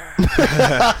failure.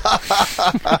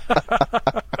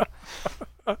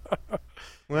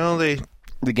 Well,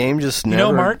 The game just You never...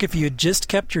 know, Mark, if you had just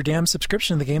kept your damn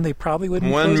subscription to the game, they probably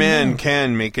wouldn't. one close man down.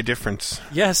 can make a difference.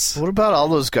 Yes. What about all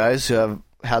those guys who have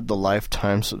had the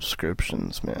lifetime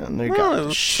subscriptions, man? They got Well,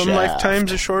 the some shaft.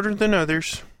 lifetimes are shorter than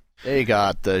others. They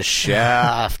got the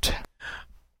shaft.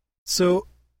 So,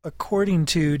 according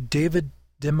to David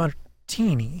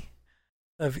DeMartini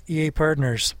of EA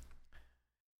Partners,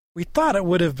 we thought it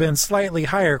would have been slightly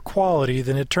higher quality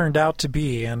than it turned out to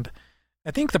be, and I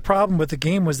think the problem with the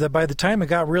game was that by the time it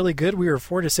got really good, we were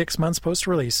 4 to 6 months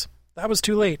post-release. That was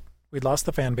too late. We'd lost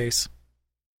the fan base.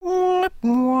 Yeah,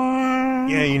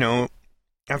 you know,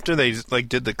 after they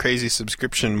did the crazy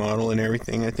subscription model and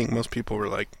everything, I think most people were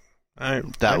like,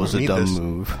 That was a dumb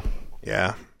move.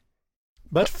 Yeah.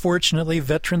 But fortunately,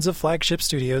 veterans of Flagship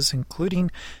Studios,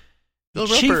 including Bill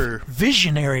Chief Roper.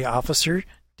 Visionary Officer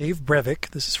Dave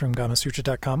Brevik, this is from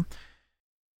GamaSutra.com,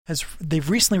 they've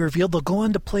recently revealed they'll go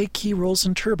on to play key roles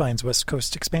in Turbine's West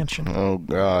Coast expansion. Oh,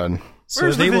 God. So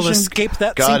Where's they the will vision? escape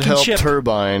that God sinking help ship.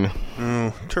 Turbine.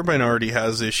 Oh, Turbine already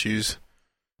has issues.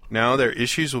 Now their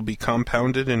issues will be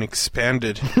compounded and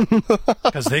expanded.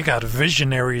 Because they got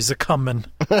visionaries a-coming.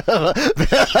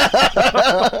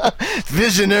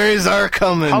 Visionaries are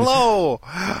coming. Hello,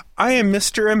 I am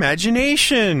Mr.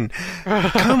 Imagination.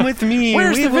 Come with me.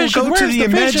 Where's We the will vision? go to Where's the the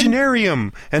vision?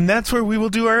 Imaginarium, and that's where we will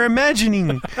do our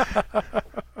imagining.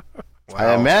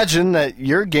 I imagine that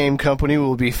your game company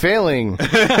will be failing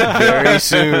very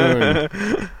soon.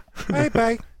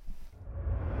 Bye-bye.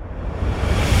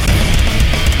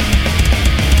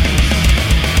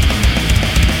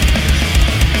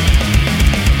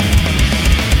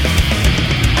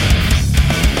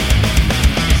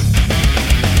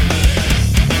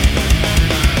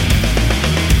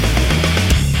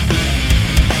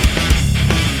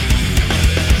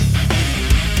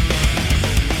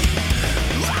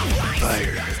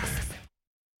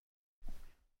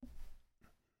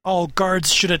 All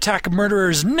guards should attack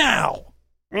murderers now!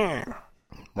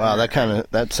 Wow,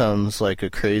 that sounds like a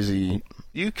crazy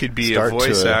You could be a Start to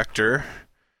voice a- actor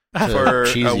for a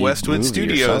cheesy Westwood movie or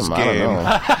Studios something, I game. don't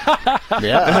know.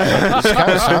 Yeah, it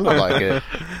kind of sounded like it.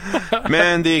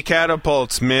 Man the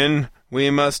catapults, men. We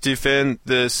must defend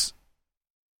this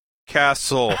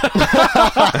castle.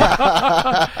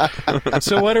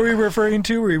 So what are we referring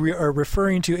to? We are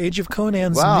referring to Age of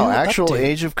Conan's Wow, new actual update.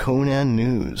 Age of Conan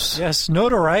news. Yes,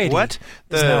 Notoriety What?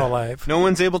 is now alive. No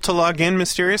one's able to log in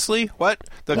mysteriously? What?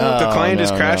 The client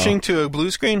is no, crashing to a blue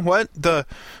screen? What?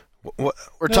 What?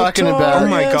 We're talking about Oh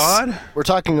my Yes. god. We're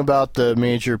talking about the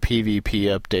major PvP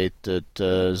update that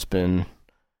has been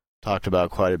talked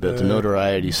about quite a bit, the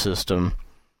notoriety system.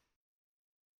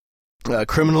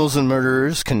 Criminals and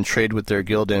murderers can trade with their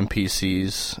guild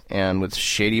NPCs and with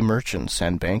shady merchants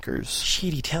and bankers.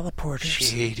 Shady teleporters.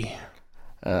 Shady.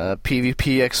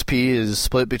 PvP XP is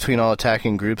split between all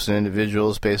attacking groups and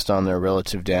individuals based on their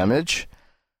relative damage.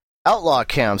 Outlaw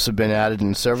camps have been added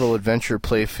in several adventure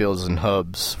playfields and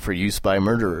hubs for use by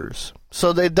murderers.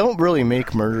 So they don't really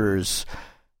make murderers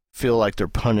feel like they're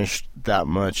punished that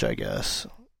much, I guess.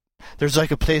 There's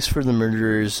like a place for the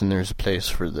murderers and there's a place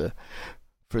for the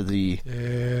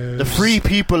free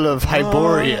people of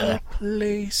Hyboria. A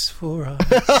place for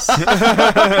us.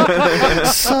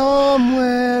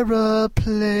 Somewhere a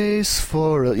place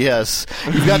for us. Yes.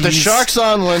 You've got the sharks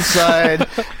on one side,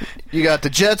 you got the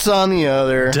jets on the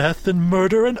other. Death and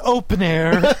murder and open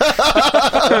air.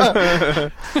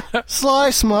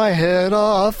 Slice my head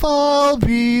off, I'll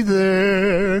be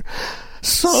there.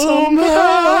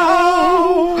 Somehow,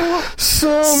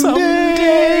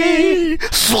 someday,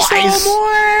 slice.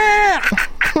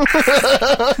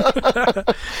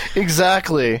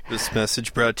 Exactly. This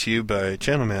message brought to you by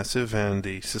Channel Massive and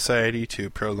the Society to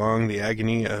Prolong the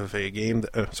Agony of a Game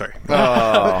that... sorry.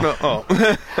 Oh.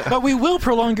 But we will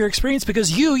prolong your experience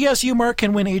because you, Mark,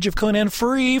 can win Age of Conan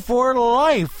free for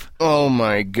life. Oh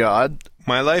my god.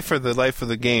 My life or the life of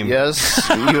the game? Yes.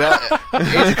 Age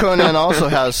of Conan also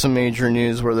has some major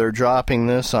news where they're dropping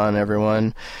this on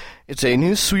everyone. It's a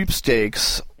new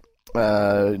sweepstakes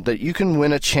that you can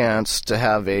win a chance to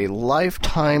have a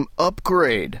lifetime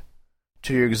upgrade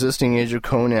to your existing Age of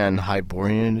Conan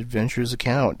Hyborian Adventures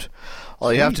account.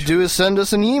 All you have to do is send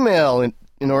us an email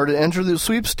in order to enter the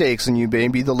sweepstakes, and you may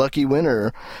be the lucky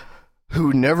winner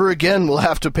who never again will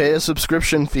have to pay a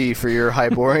subscription fee for your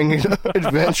Hyborian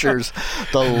adventures.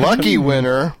 The lucky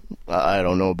winner, I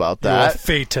don't know about Your that,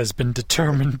 fate has been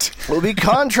determined. will be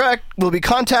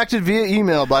contacted via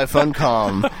email by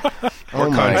Funcom. Oh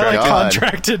my contract. god.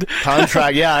 Contracted.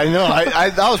 Contract, yeah, I know. I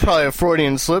that was probably a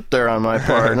Freudian slip there on my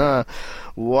part. Huh?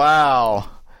 Wow.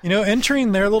 You know,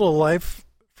 entering their little life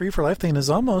free for life thing is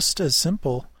almost as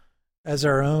simple as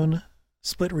our own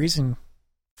Split Reason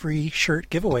free shirt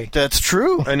giveaway. That's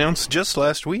true. Announced just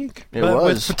last week. It but with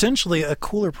was. potentially a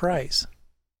cooler prize.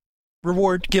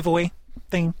 Reward giveaway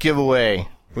thing. Giveaway.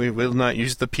 We will not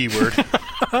use the P word.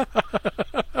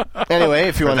 Anyway,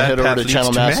 if you want to that head over path to leads to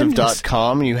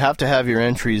channelmassive.com, you have to have your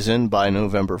entries in by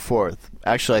November 4th.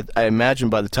 Actually, I imagine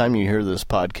by the time you hear this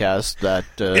podcast that...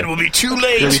 It will be too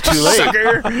late. It'll be too late.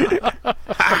 Sucker.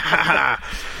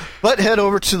 But head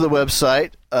over to the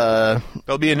website,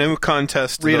 There'll be a new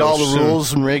contest. read all the soon.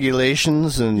 rules and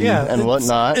regulations and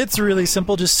whatnot. It's really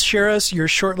simple. Just share us your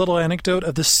short little anecdote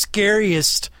of the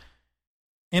scariest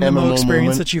MMO experience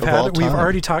moment that you've of all had. We've time.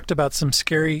 already talked about some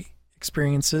scary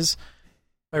experiences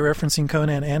by referencing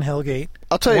Conan and Hellgate.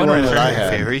 I'll tell you one that I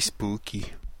had. Very spooky.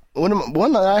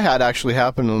 One that I had actually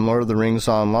happened in Lord of the Rings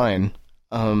Online.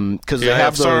 Because they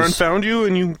have Sauron those. found you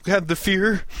and you had the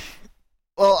fear.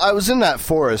 Well, I was in that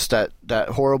forest, that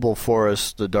horrible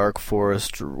forest, the dark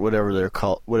forest, or whatever they're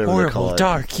called. Whatever they call Horrible, it.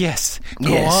 dark, yes. Go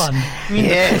Yes. on.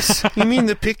 Yes. You mean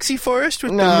the pixie forest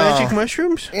with No. the magic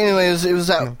mushrooms? Anyways, it was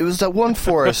that one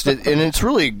forest, and it's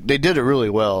really, they did it really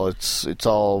well. It's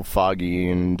all foggy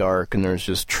and dark, and there's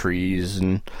just trees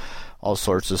and all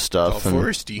sorts of All stuff. and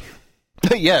foresty.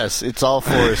 Yes, it's all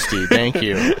foresty. Thank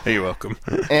you. You're welcome.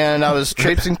 And I was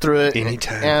traipsing through it,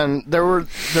 Anytime. and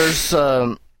there's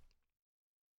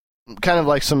kind of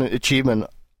like some achievement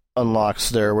unlocks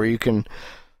there where you can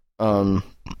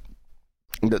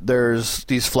there's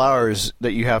these flowers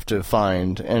that you have to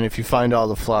find, and if you find all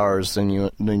the flowers, then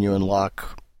you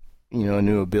unlock a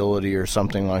new ability or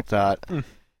something like that.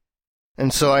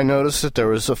 And so I noticed that there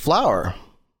was a flower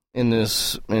in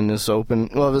this open,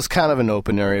 well, it was kind of an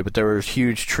open area, but there were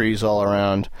huge trees all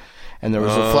around, and there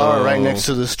was a flower right next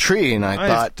to this tree, and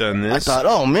I've done this. I thought,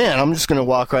 oh man, I'm just gonna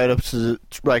walk right up to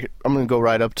I'm gonna go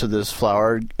right up to this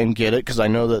flower and get it because I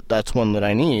know that that's one that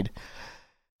I need.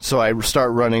 So I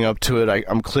start running up to it.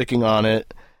 I'm clicking on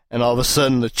it, and all of a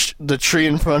sudden the tree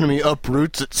in front of me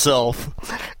uproots itself.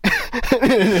 It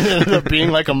ended up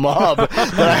being like a mob, but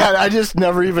I just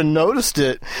never even noticed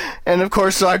it. And of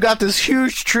course, so I got this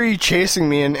huge tree chasing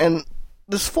me, and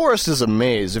this forest is a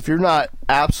maze. If you're not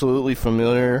absolutely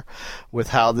familiar with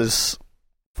how this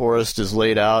forest is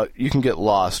laid out, you can get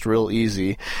lost real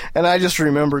easy. And I just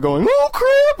remember going, oh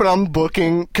crap, and I'm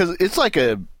booking, because it's like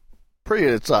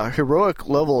it's a heroic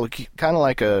level, kind of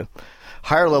like a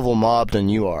higher level mob than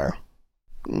you are,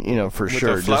 for With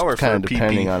sure, a flower just kind of for a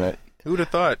depending PP. on it. Who'd have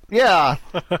thought? Yeah.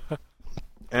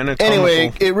 Anatomical.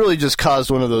 Anyway, it really just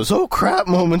caused one of those oh crap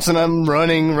moments, and I'm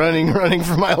running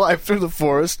for my life through the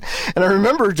forest. And I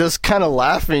remember just kind of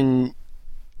laughing,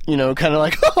 kind of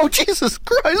like, oh Jesus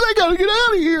Christ, I gotta get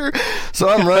out of here. So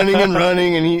I'm running and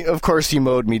running, and he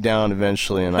mowed me down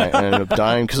eventually, and I ended up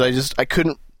dying because I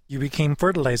couldn't. You became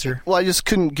fertilizer. Well, I just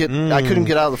couldn't get. I couldn't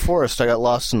get out of the forest. I got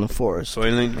lost in the forest.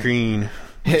 Soylent Green.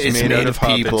 It's made out of of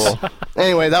people. hobbits.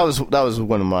 Anyway, that was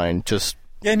one of mine. Just.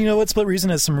 Yeah, and you know what? Split Reason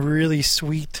has some really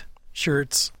sweet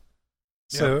shirts.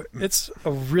 So it's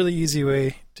a really easy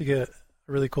way to get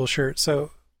a really cool shirt.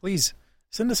 So please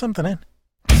send us something in.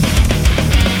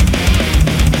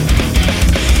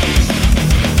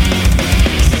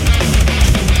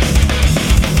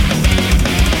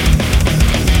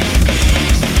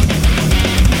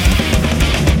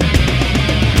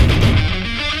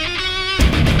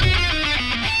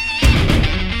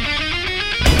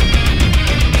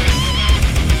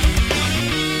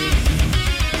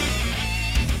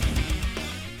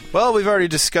 Well, we've already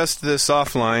discussed this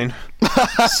offline,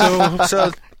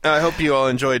 so I hope you all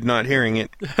enjoyed not hearing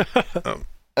it.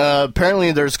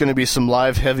 Apparently, there's going to be some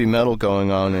live heavy metal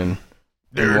going on in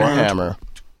Warhammer.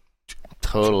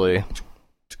 Totally.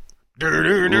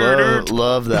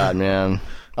 Love that, man.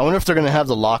 I wonder if they're going to have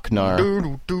the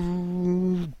Lochnar.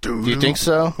 Do you think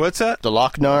so? What's that? The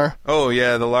Lochnar? Oh,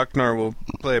 yeah, the Lochnar will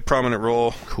play a prominent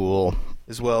role, Cool.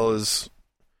 as well as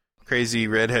crazy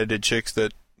redheaded chicks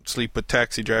that sleep with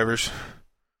taxi drivers.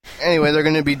 Anyway, they're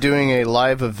going to be doing a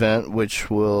live event which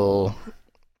will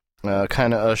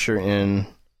kind of usher in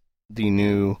the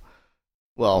new,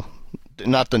 well,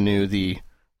 not the new, the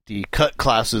cut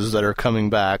classes that are coming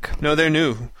back. No, they're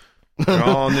new. They're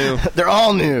all new. They're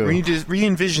all new.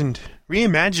 Reimagined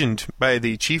by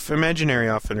the chief imaginary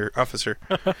officer.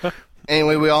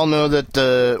 Anyway, we all know that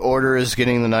the Order is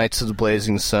getting the Knights of the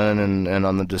Blazing Sun, and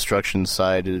on the Destruction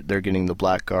side, they're getting the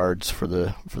Blackguards for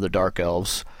the Dark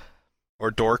Elves. Or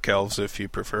dork elves, if you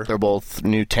prefer. They're both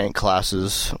new tank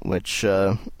classes, which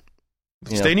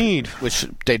They need. which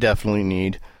they definitely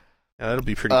need. Yeah, that'll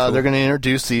be pretty cool. They're going to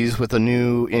introduce these with a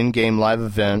new in-game live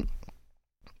event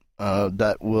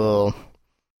that will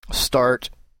start,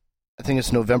 I think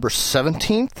it's November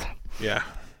 17th. Yeah.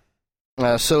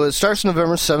 So it starts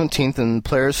November 17th, and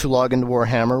players who log into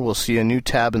Warhammer will see a new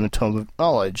tab in the Tome of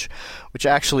Knowledge, which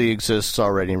actually exists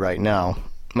already right now.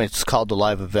 It's called the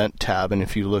Live Event tab, and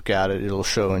if you look at it, it'll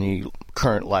show any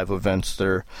current live events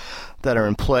that are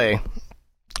in play.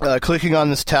 Clicking on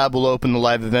this tab will open the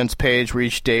Live Events page, where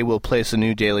each day will place a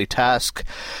new daily task.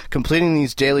 Completing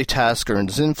these daily tasks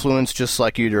earns influence, just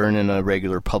like you'd earn in a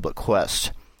regular public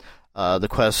quest. the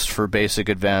quest for basic,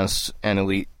 advanced, and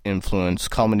elite influence,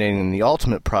 culminating in the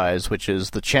ultimate prize, which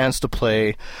is the chance to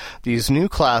play these new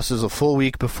classes a full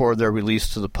week before they're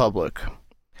released to the public.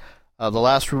 The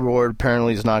last reward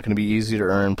apparently is not going to be easy to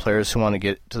earn. Players who want to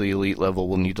get to the elite level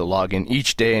will need to log in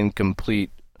each day and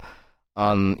complete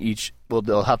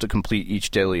they'll have to complete each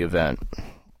daily event.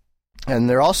 And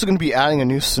they're also going to be adding a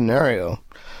new scenario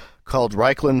called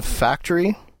Reichland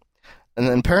Factory. And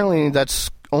then apparently that's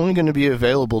only going to be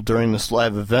available during this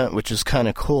live event, which is kind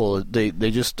of cool. They're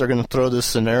going to throw this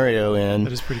scenario in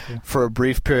That is pretty cool. for a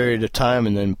brief period of time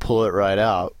and then pull it right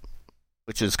out,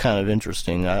 which is kind of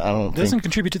interesting. I don't It doesn't think...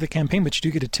 contribute to the campaign, but you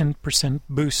do get a 10%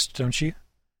 boost, don't you?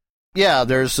 Yeah,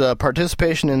 there's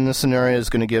participation in this scenario is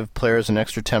going to give players an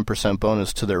extra 10%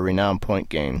 bonus to their renown point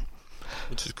gain,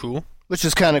 Which is cool. which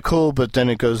is kind of cool, but then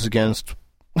it goes against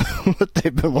what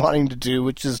they've been wanting to do,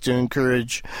 which is to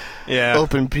encourage Yeah.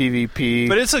 open PvP.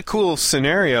 But it's a cool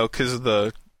scenario because of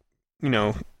the,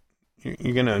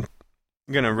 you're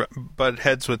gonna butt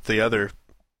heads with the other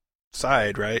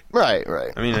side, right? Right.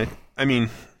 I mean,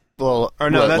 Well, Or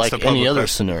no, what, that's like the public any other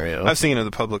quest. scenario. I was thinking of the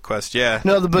public quest. Yeah.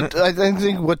 No, but I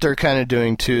think what they're kind of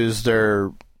doing too is they're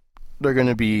going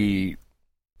to be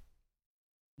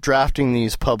drafting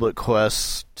these public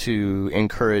quests to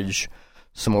encourage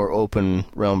some more open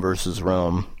realm versus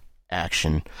realm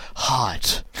action.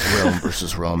 Hot realm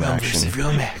versus realm action.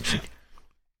 Realm action.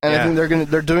 And Yeah. I think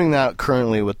they're doing that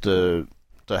currently with the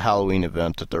Halloween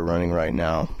event that they're running right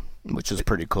now, which is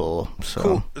pretty cool. So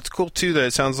Cool. It's cool too that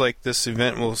it sounds like this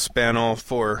event will span all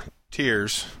 4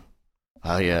 tiers.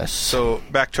 yes. So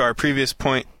back to our previous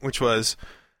point, which was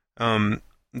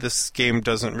this game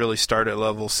doesn't really start at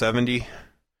level 70.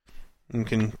 You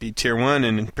can be tier 1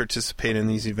 and participate in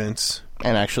these events.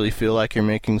 And actually feel like you're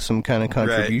making some kind of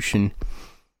contribution,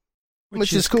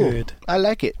 which is cool. Good. I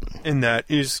like it. And that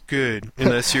is good.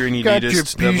 Unless you're an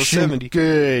elitist level 70.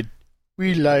 Good.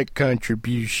 We like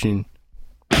contribution.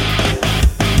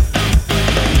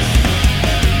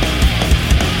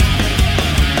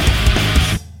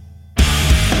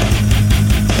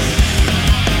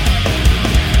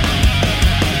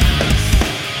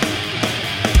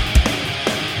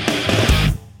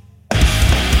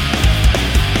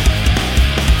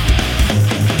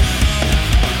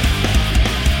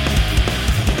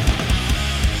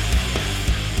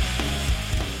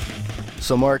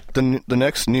 So, Mark, the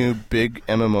next new big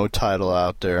MMO title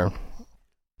out there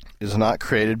is not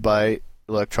created by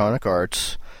Electronic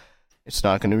Arts. It's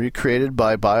not going to be created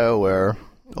by BioWare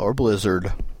or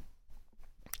Blizzard.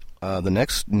 The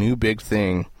next new big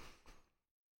thing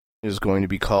is going to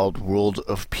be called World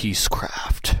of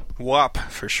Peacecraft. WAP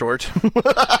for short.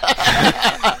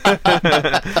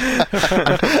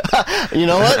 You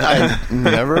know what? I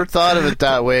never thought of it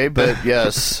that way, but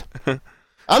yes.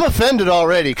 I'm offended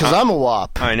already because I'm a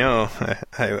WAP. I know.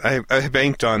 I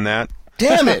banked on that.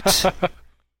 Damn it!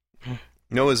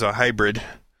 Noah's a hybrid.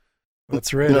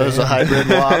 That's right. There's a hybrid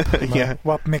WAP. Yeah.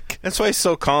 Wap Mick. That's why he's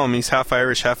so calm. He's half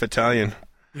Irish, half Italian.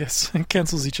 Yes, it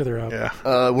cancels each other out.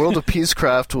 Yeah. World of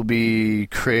Peacecraft will be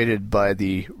created by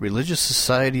the Religious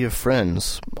Society of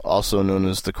Friends, also known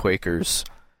as the Quakers.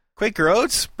 Quaker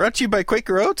Oats? Brought to you by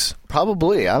Quaker Oats?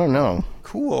 Probably, I don't know.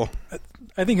 Cool.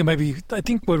 I think it might be. I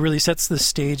think what really sets the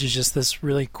stage is just this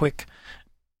really quick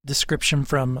description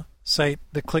from site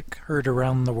The Click Heard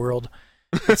Around the World.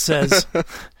 It says,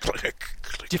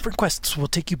 different quests will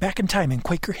take you back in time in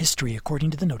Quaker history. According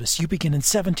to the notice, you begin in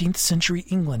 17th century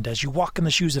England as you walk in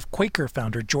the shoes of Quaker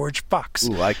founder George Fox,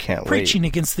 Ooh, I can't preaching wait.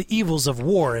 against the evils of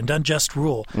war and unjust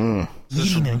rule,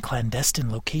 meeting in clandestine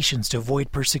locations to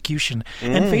avoid persecution,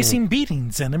 and facing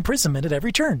beatings and imprisonment at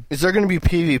every turn. Is there going to be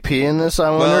PvP in this, I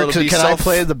wonder? it'll be Can I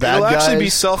play the bad It'll guys? actually be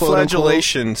quote,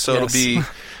 self-flagellation, so Yes. it'll be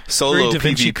solo Very Da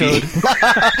Vinci PvP.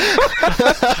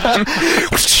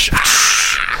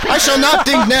 I shall not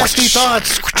think nasty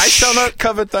thoughts. I shall not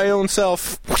covet thy own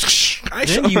self.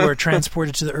 Then you are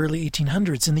transported to the early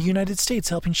 1800s in the United States,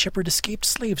 helping shepherd escaped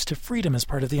slaves to freedom as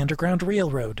part of the Underground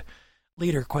Railroad.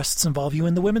 Later quests involve you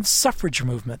in the women's suffrage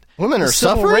movement, Women the are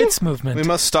civil suffering? rights movement, We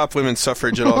must stop women's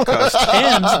suffrage at all costs.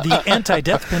 and the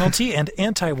anti-death penalty and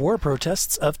anti-war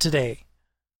protests of today.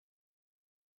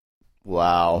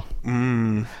 Wow.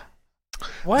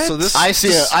 What? So this I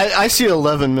see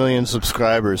 11 million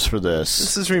subscribers for this.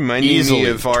 This is reminding Easily. me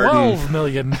of Arden. 12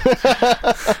 million.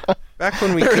 Back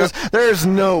when we There's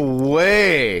no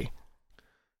way.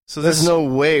 So There's this no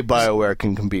way BioWare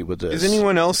can compete with this. is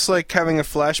anyone else like having a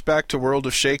flashback to World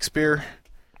of Shakespeare?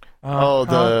 Oh,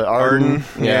 the Arden. Arden?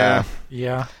 Yeah.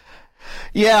 Yeah.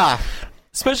 Yeah.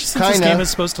 Especially since this Kinda. game is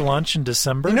supposed to launch in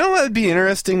December. You know what would be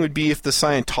interesting would be if the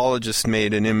Scientologists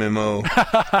made an MMO.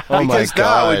 Oh my Because that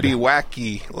god. would be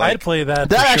wacky. Like, I'd play that.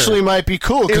 that for actually sure. might be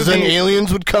cool, because It would then be-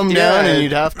 aliens would come Yeah, down and it-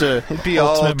 you'd have to... it'd be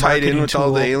all Ultimate tied in marketing with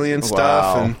all the tool. alien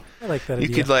stuff, Wow. and I like that you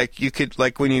idea. could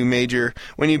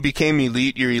when you became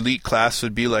elite, your elite class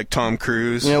would be like Tom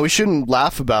Cruise. You know, we shouldn't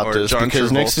laugh about Or this, John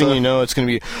because next thing Travolta. you know, it's going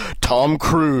to be Tom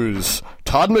Cruise,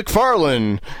 Todd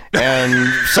McFarlane, and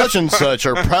such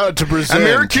are proud to present...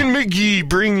 American McGee,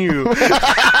 bring you an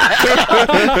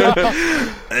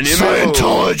MMO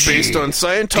Scientology. based on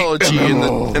Scientology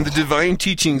MMO. and the divine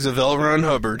teachings of L. Ron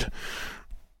Hubbard.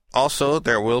 Also,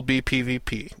 there will be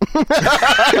PvP.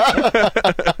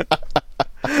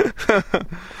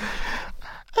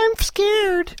 I'm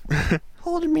scared.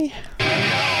 Hold me.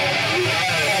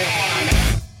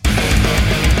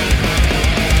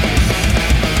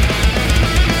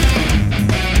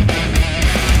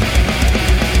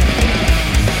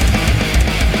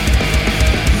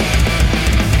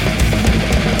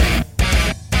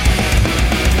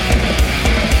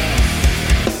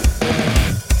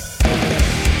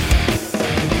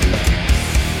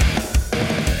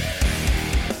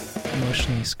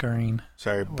 Emotionally scarring.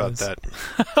 Sorry about Was.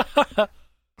 that.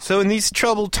 So in these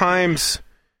troubled times,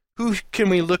 who can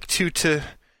we look to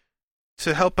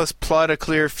help us plot a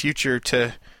clear future,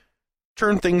 to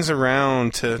turn things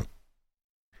around, to,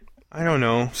 I don't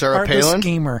know, Sarah Heartless Palin?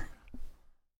 gamer.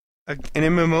 an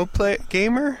MMO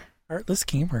gamer? Heartless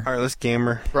gamer. Heartless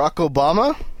gamer. Barack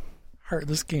Obama?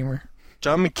 Heartless gamer.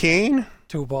 John McCain?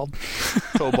 Tobald.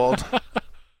 Cobalt.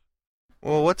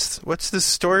 Well, what's the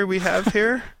story we have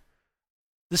here?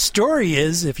 The story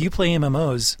is, if you play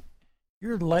MMOs,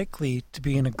 you're likely to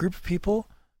be in a group of people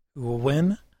who will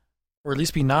win, or at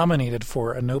least be nominated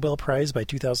for, a Nobel Prize by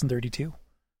 2032.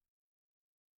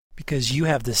 Because you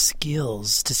have the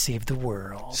skills to save the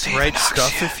world. Right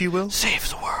stuff, if you will. Save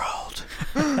the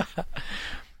world.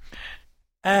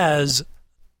 As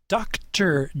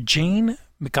Dr. Jane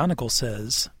McGonigal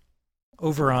says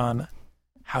over on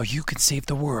How You Can Save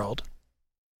the World,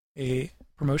 a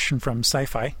promotion from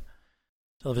Sci-Fi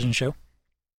television show.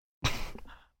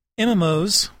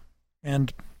 MMOs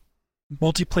and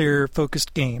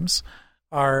multiplayer-focused games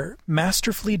are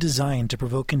masterfully designed to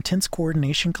provoke intense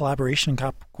coordination, collaboration,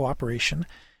 and cooperation,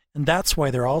 and that's why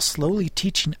they're all slowly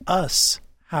teaching us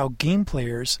how game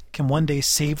players can one day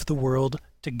save the world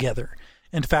together.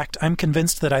 In fact, I'm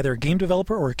convinced that either a game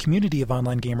developer or a community of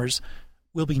online gamers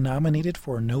will be nominated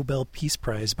for a Nobel Peace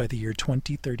Prize by the year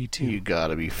 2032. You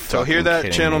gotta be fucking So hear that,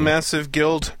 kidding Channel me. Massive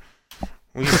Guild?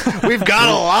 We've got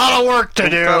a lot of work to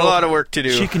do. Got a lot of work to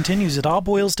do. She continues, it all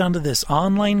boils down to this.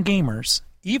 Online gamers,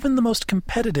 even the most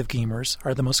competitive gamers,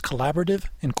 are the most collaborative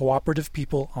and cooperative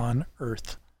people on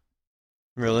Earth.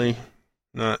 Really?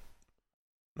 Not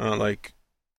like,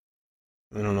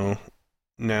 I don't know,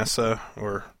 NASA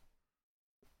or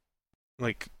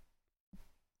like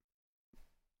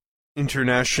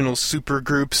international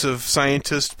supergroups of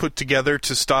scientists put together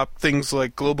to stop things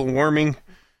like global warming.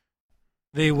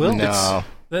 They will. No.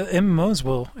 The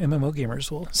MMO gamers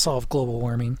will solve global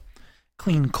warming,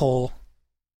 clean coal,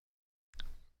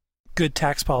 good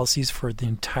tax policies for the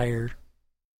entire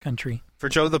country. For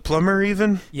Joe the Plumber,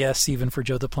 even? Yes, even for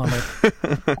Joe the Plumber.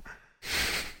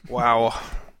 Wow.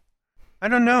 I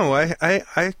don't know. I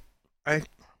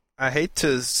hate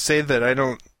to say that I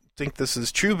don't think this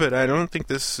is true, but I don't think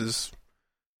this is...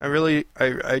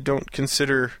 I don't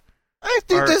consider... I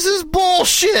think this is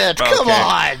bullshit. Come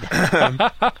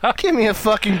on. Give me a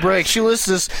fucking break. She lists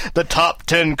this, the top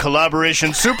 10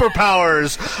 collaboration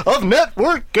superpowers of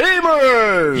network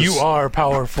gamers. You are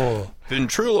powerful.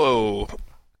 Ventrilo.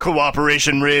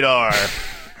 Cooperation radar.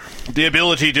 The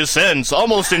ability to sense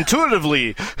almost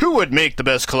intuitively who would make the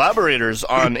best collaborators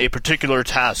on a particular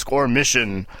task or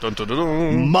mission. Dun, dun, dun,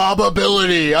 dun.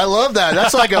 Mobability. I love that.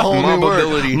 That's like a whole new word.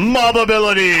 Mobability.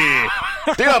 Mobability.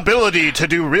 The ability to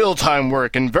do real-time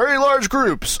work in very large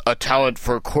groups. A talent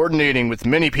for coordinating with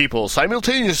many people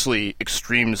simultaneously.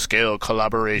 Extreme scale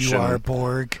collaboration. You are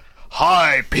Borg.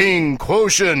 High ping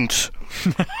quotient.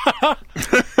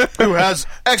 Who has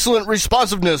excellent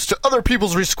responsiveness to other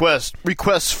people's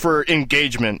requests for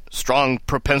engagement, strong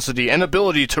propensity and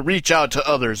ability to reach out to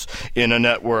others in a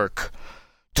network.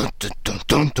 Dun, dun, dun,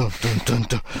 dun, dun, dun, dun,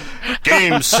 dun.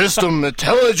 Game system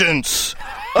intelligence.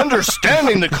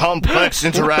 Understanding the complex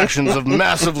interactions of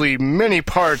massively many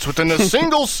parts within a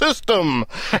single system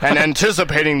and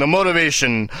anticipating the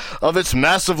motivation of its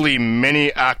massively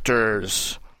many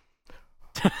actors.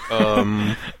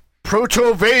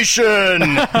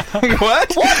 Protovation!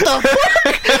 What? What the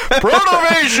fuck?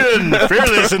 Protovation!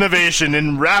 Fearless innovation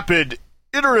in rapid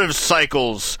iterative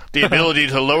cycles, the ability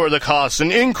to lower the costs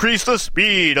and increase the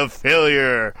speed of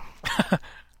failure.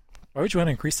 Why would you want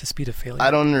to increase the speed of failure?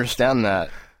 I don't understand that.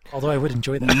 Although I would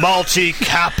enjoy that.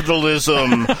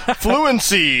 Multi-capitalism,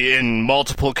 fluency in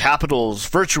multiple capitals,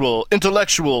 virtual,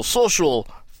 intellectual, social,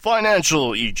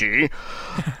 financial, e.g.,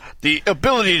 the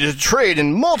ability to trade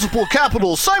in multiple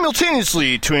capitals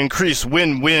simultaneously to increase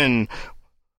win-win,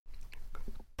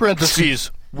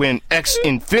 parentheses, win X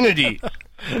infinity,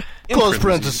 close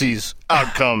parentheses,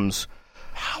 outcomes.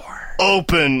 Power.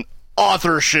 Open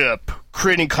authorship,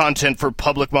 creating content for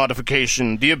public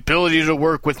modification, the ability to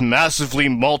work with massively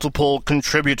multiple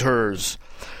contributors.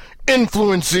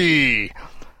 Influency.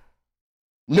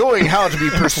 Knowing how to be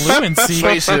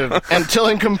persuasive and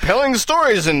telling compelling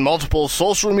stories in multiple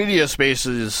social media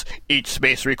spaces. Each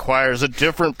space requires a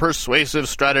different persuasive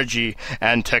strategy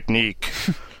and technique.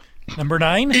 Number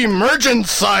 9. Emergent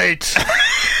sight.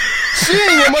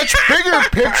 Seeing a much bigger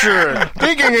picture,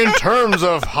 thinking in terms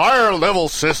of higher level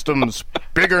systems,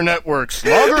 bigger networks,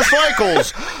 longer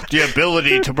cycles, the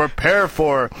ability to prepare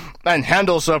for and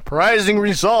handle surprising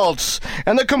results,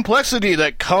 and the complexity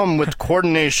that come with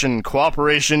coordination,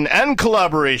 cooperation, and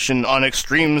collaboration on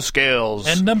extreme scales.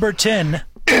 And number 10.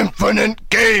 Infinite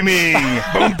gaming.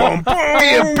 Boom, boom, boom.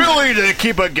 The ability to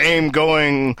keep a game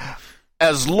going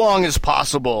as long as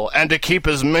possible, and to keep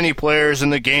as many players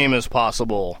in the game as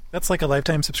possible. That's like a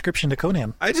lifetime subscription to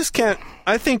Conan. I just can't.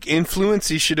 I think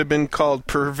influency should have been called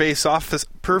pervasosity.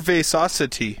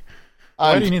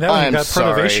 Why do you need that when you got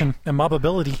sorry. perturbation and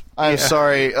mobbability? I'm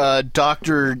sorry,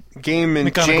 Dr. Game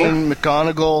and Jane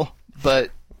McGonigal,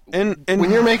 but and when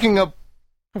you're making up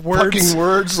fucking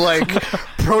words like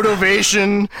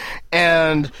protovation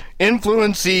and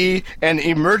influency and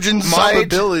emergent sight,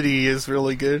 mobbability is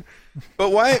really good. But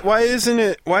why isn't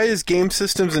it? Why is game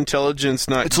systems intelligence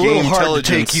not it's a game little hard intelligence?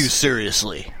 to take you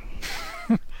seriously.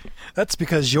 That's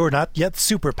because you're not yet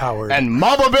superpowered. And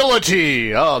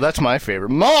mobbability! Oh, that's my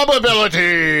favorite.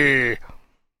 Mobbability!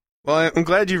 Well, I'm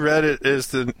glad you read it as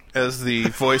the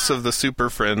voice of the Super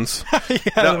Friends. Yeah,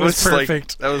 that was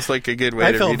perfect. That was like a good way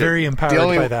I to felt read very it.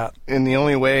 empowered by that. And the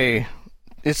only way...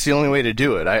 It's the only way to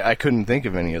do it. I couldn't think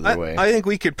of any other way. I think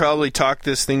we could probably talk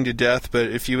this thing to death, but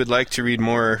if you would like to read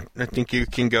more, I think you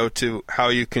can go to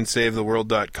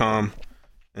howyoucansavetheworld.com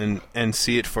and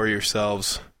see it for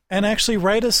yourselves. And actually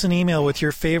write us an email with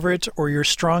your favorite or your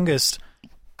strongest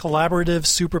collaborative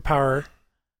superpower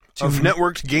Of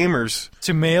networked gamers.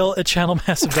 to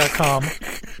mail@channelmassive.com.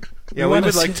 Yeah, we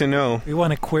would like to know. We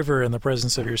want to quiver in the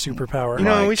presence of your superpower. You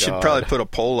know, My we should God. probably put a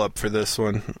poll up for this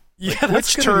one. Yeah,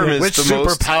 that's Which gonna term be- is Which the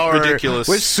most superpower? ridiculous?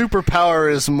 Which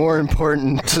superpower is more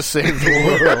important to save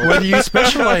the world? What do you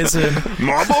specialize in?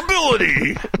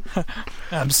 Mobbability!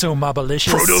 I'm so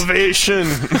mobalicious. Protovation!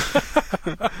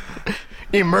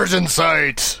 Emergent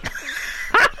sight.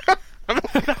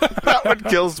 That one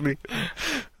kills me.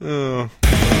 Oh.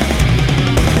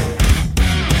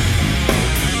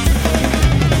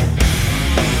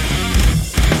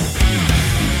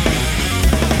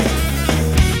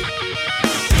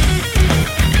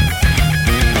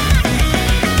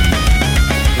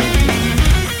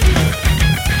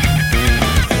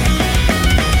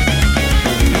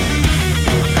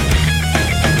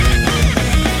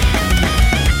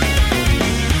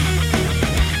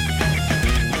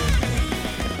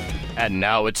 And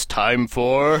now it's time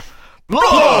for Blog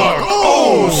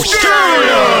O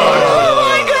Stereo! Oh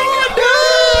my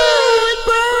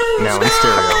God! Now in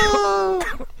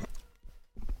stereo.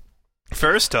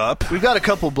 First up, We've got a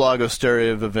couple Blog O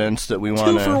Stereo events that we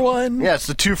want to... 2 for 1. Yeah, it's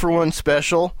the 2-for-1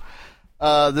 special.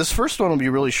 This first one will be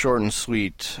really short and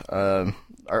sweet.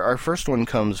 Our first one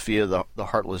comes via the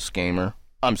Heartless Gamer.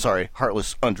 I'm sorry,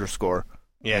 Heartless _.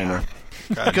 yeah,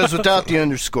 Because without the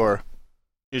underscore,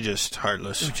 you're just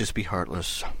heartless. it would just be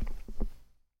heartless.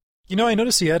 You know, I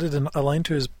noticed he added a line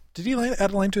to his... Did he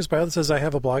add a line to his bio that says, I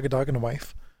have a blog, a dog, and a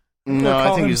wife? No, I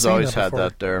recall think him he's saying always that had before.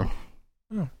 that there.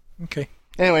 Oh, okay.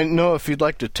 Anyway, Noah, if you'd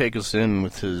like to take us in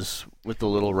with the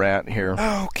little rant here.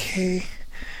 Okay.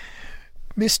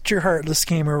 Mr. Heartless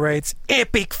Gamer writes,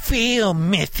 Epic fail,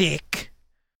 Mythic.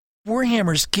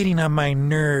 Warhammer's getting on my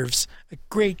nerves. A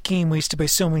great game wasted by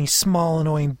so many small,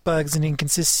 annoying bugs and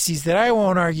inconsistencies that I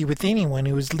won't argue with anyone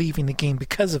who is leaving the game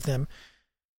because of them.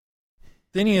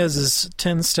 Then he has his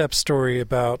 10-step story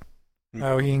about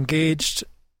how he engaged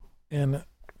in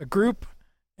a group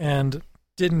and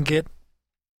didn't get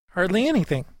hardly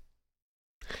anything.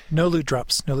 No loot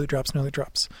drops, no loot drops, no loot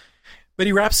drops. But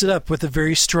he wraps it up with a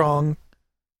very strong,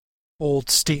 bold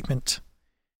statement.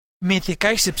 Mythic,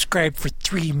 I subscribed for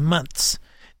 3 months.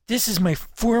 This is my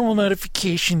formal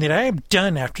notification that I am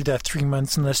done after that 3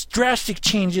 months unless drastic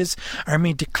changes are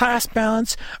made to class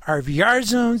balance, RVR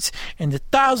zones, and the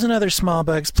 1,000 other small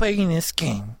bugs plaguing this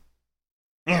game.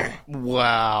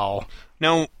 Wow.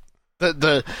 Now,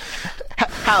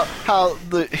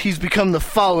 He's become the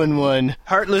fallen one.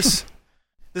 Heartless,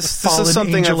 this Fallen is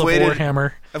something angel I've of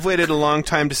Warhammer. waited a long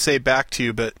time to say back to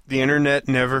you, but the internet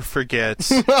never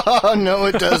forgets. Oh, no,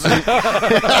 it doesn't.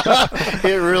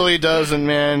 It really doesn't,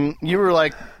 man. You were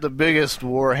like the biggest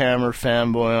Warhammer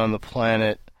fanboy on the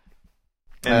planet.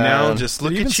 And now just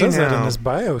look He even at you says that in now. his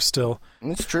bio still.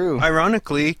 It's true.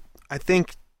 Ironically, I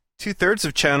think 2/3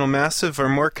 of Channel Massive are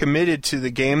more committed to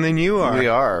the game than you are. We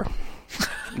are.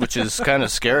 Which is kind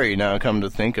of scary now, come to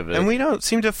think of it. And we don't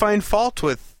seem to find fault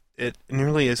with it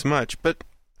nearly as much. But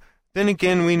then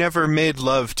again, we never made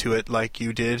love to it like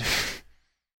you did.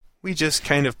 We just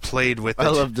kind of played with it. I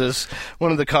love this.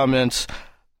 One of the comments,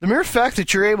 the mere fact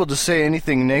that you're able to say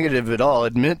anything negative at all,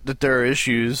 admit that there are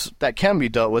issues that can be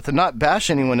dealt with, and not bash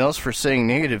anyone else for saying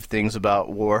negative things about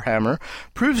Warhammer,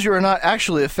 proves you are not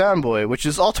actually a fanboy, which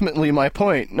is ultimately my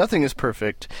point. Nothing is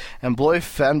perfect, and boy,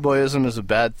 fanboyism is a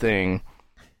bad thing.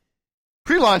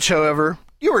 Pre-launch, however,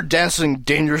 you were dancing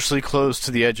dangerously close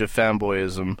to the edge of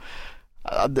fanboyism.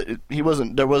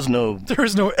 There was no There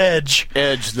was no edge.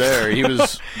 edge there. He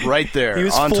was right there, He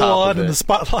was on full top on of in it. the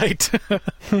spotlight,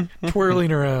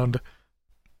 twirling around.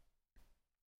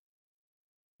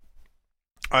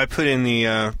 I put in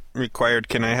the required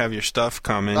 "Can I have your stuff?"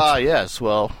 comment. Ah, yes.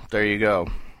 Well, there you go.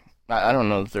 I don't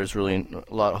know if there's really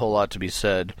a whole lot to be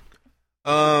said.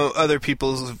 Other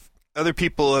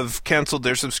people have canceled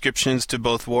their subscriptions to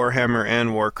both Warhammer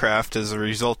and Warcraft as a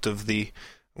result of the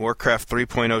Warcraft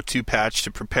 3.02 patch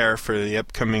to prepare for the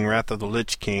upcoming Wrath of the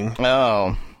Lich King.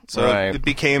 Oh, So right. it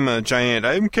became a giant,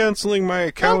 I'm canceling my I'm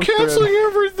account. canceling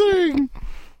everything.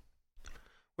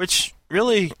 Which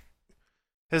really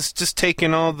has just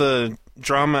taken all the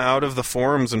drama out of the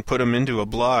forums and put them into a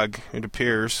blog, it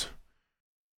appears.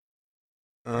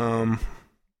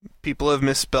 People have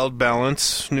misspelled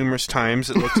balance numerous times,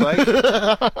 it looks like.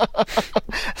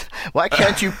 Why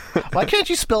can't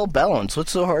you spell balance?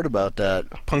 What's so hard about that?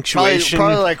 Punctuation.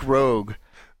 Probably like rogue.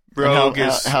 Rogue And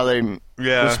is how they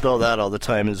yeah. spell that all the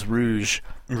time is rouge.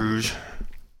 Rouge.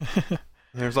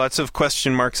 There's lots of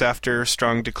question marks after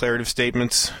strong declarative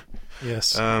statements.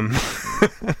 Yes.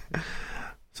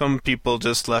 Some people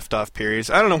just left off periods.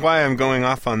 I don't know why I'm going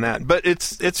off on that, but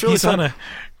it's really He's on a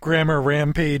grammar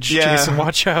rampage, Yeah. Jason.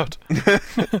 Watch out.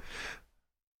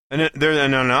 And there's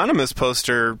an anonymous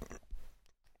poster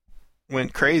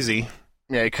went crazy,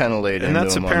 Yeah, he kind of laid and into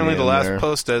that's him on apparently the last end there.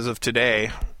 post as of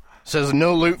today. Says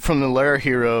no loot from the Lair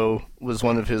Hero was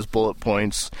one of his bullet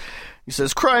points. He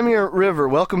says, Crimea River,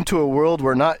 welcome to a world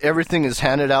where not everything is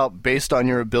handed out based on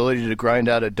your ability to grind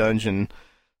out a dungeon.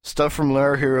 Stuff from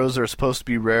Lair Heroes are supposed to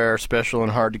be rare, special,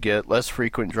 and hard to get. Less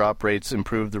frequent drop rates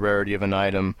improve the rarity of an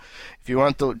item. If you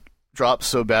want the drop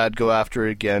so bad, go after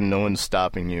it again. No one's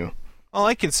stopping you. All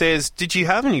I can say is, did you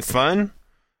have any fun?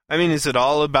 I mean, is it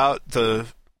all about the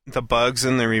bugs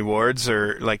and the rewards,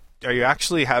 or like, are you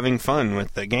actually having fun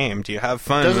with the game? Do you have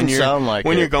fun Doesn't when you're sound like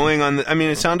when it. you're going on? I mean,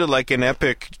 it sounded like an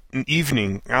epic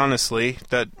evening. Honestly,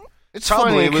 that It's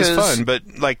probably funny was 'cause fun, but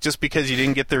like just because you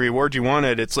didn't get the reward you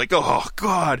wanted, it's like, oh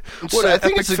god, what I an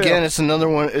think epic it's fail. again. It's another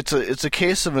one. It's a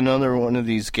case of another one of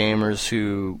these gamers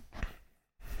who,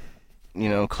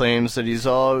 claims that he's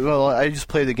I just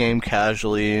play the game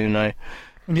casually and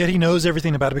And yet he knows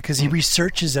everything about it because he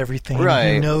researches everything.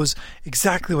 Right. He knows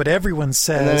exactly what everyone and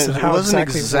says then and it how wasn't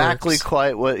exactly it works.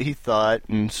 quite what he thought,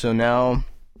 and so now,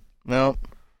 no.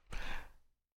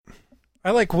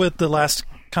 I like with the last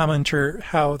commenter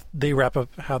how they wrap up,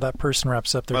 how that person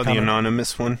wraps up their Oh, the comment.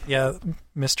 anonymous one. Yeah,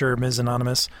 Mr. or Ms.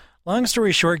 Anonymous. Long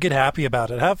story short, get happy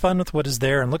about it. Have fun with what is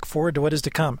there and look forward to what is to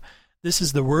come. This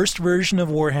is the worst version of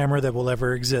Warhammer that will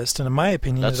ever exist, and in my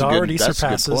opinion, That's it a good- already that's a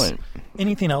good surpasses point.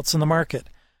 anything else in the market.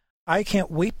 I can't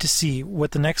wait to see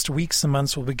what the next weeks and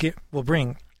months will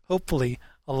bring. Hopefully,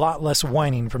 a lot less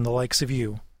whining from the likes of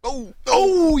you.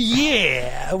 Oh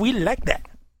yeah, we like that.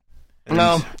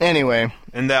 No, anyway.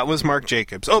 And that was Mark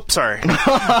Jacobs. Oh, sorry.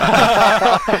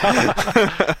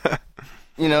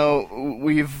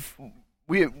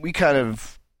 We kind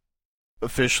of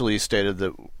officially stated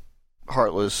that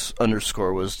Heartless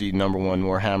 __ was the number one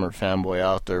Warhammer fanboy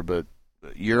out there, but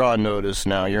you're on notice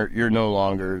now. You're no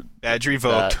longer Badge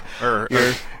revoked.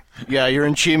 your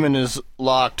achievement is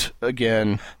locked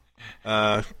again.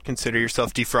 Consider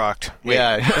yourself defrocked. Wait,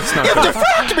 Yeah, that's not you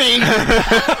defrocked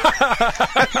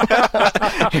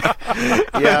me.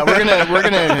 Yeah, we're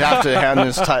gonna have to hand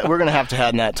this. We're gonna have to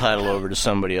hand that title over to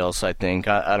somebody else. I think.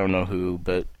 I don't know who,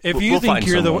 but If you we'll think find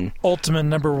you're someone. the ultimate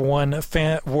number one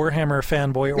Warhammer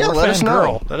fanboy Yeah, or let us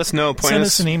know. fangirl, Let us know. Point send us.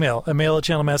 us an email, a mail at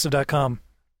channelmassive.com,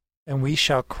 and we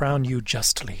shall crown you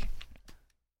justly.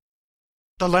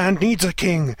 The land needs a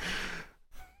king.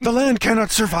 The land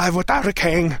cannot survive without a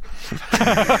king.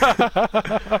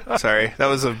 Sorry, that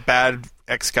was a bad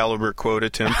Excalibur quote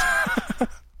attempt.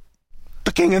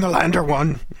 The king and the land are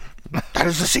one. That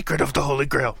is the secret of the Holy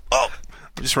Grail. Oh,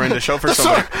 I just ran the show for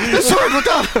somebody. The sword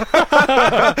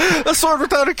without A sword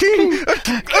without a king. A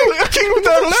king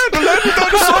without a land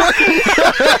without a sword.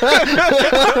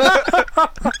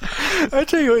 I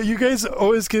tell you what, you guys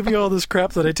always give me all this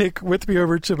crap that I take with me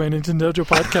over to my Nintendo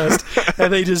podcast,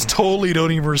 and they just totally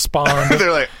don't even respond.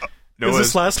 They're like, no, Because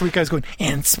this last week I was going,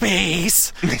 in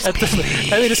space! And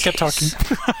they just kept talking.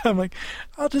 I'm like,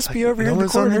 I'll just be over here in the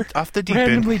Noah's on corner, off the deep end.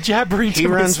 randomly jabbering to He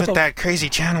runs myself. with that crazy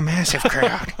Channel Massive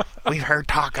crowd. We've heard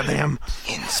talk of them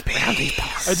in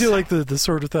space. I do like the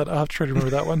sword without. I'll try to remember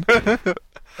that one.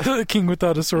 The king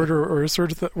without a sword, or a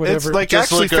sword without whatever. It's like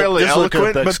Just actually look up- fairly just look up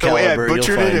eloquent, but the way I Excalibur, you'll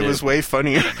butchered it, find it it. was way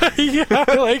funnier. Yeah,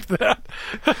 I like that.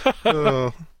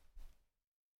 Oh.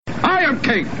 I am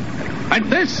king, and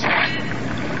this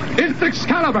is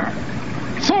Excalibur,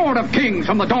 sword of kings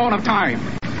from the dawn of time.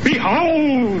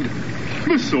 Behold,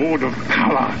 the sword of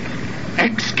power,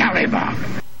 Excalibur.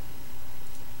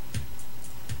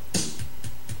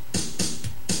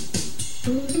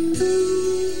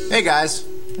 Hey guys,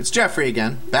 it's Jeffrey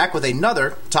again, back with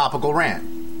another topical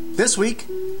rant. This week,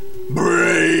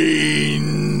 brains.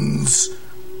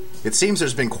 It seems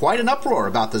there's been quite an uproar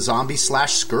about the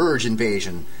zombie/scourge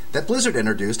invasion that Blizzard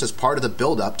introduced as part of the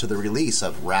build-up to the release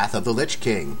of Wrath of the Lich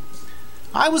King.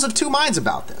 I was of two minds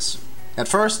about this. At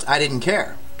first, I didn't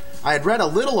care. I had read a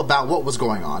little about what was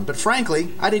going on, but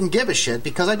frankly, I didn't give a shit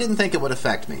because I didn't think it would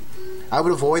affect me. I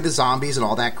would avoid the zombies and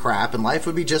all that crap, and life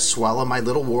would be just swell in my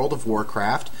little world of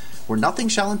Warcraft, where nothing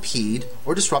shall impede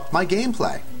or disrupt my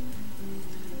gameplay.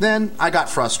 Then I got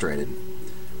frustrated.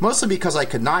 Mostly because I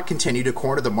could not continue to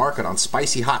corner the market on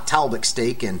spicy hot Talbot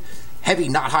steak and heavy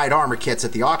knot-hide armor kits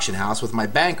at the auction house with my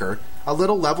banker, a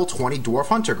little level 20 dwarf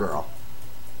hunter girl.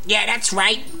 Yeah, that's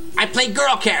right. I play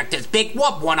girl characters. Big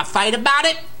whoop. Want to fight about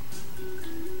it?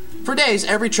 For days,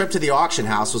 every trip to the auction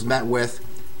house was met with,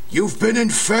 "You've been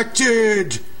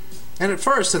infected!" And at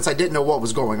first, since I didn't know what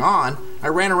was going on, I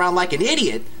ran around like an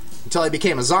idiot until I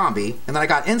became a zombie, and then I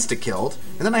got insta-killed,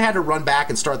 and then I had to run back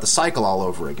and start the cycle all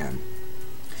over again.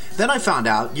 Then I found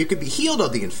out you could be healed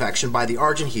of the infection by the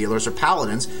Argent healers or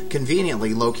paladins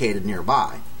conveniently located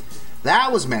nearby.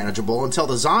 That was manageable until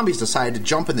the zombies decided to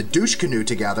jump in the douche canoe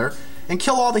together and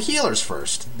kill all the healers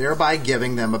first, thereby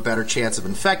giving them a better chance of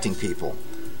infecting people.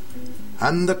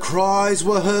 And the cries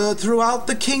were heard throughout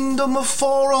the kingdom of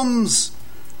forums,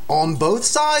 on both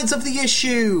sides of the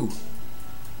issue.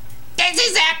 This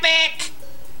is epic.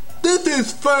 This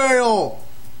is fail!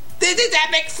 This is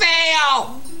epic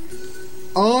fail.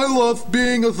 I love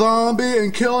being a zombie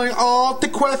and killing all the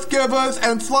quest givers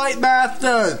and flight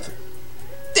masters!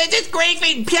 This is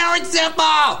griefing, pure and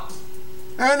simple.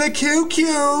 And a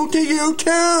QQ to you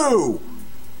too!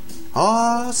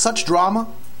 Ah, such drama.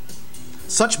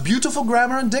 Such beautiful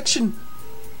grammar and diction.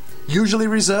 Usually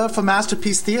reserved for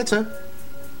masterpiece theater.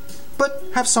 But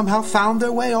have somehow found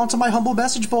their way onto my humble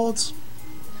message boards.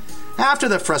 After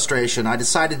the frustration, I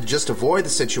decided to just avoid the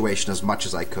situation as much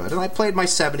as I could, and I played my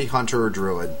 70 hunter or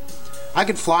druid. I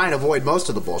could fly and avoid most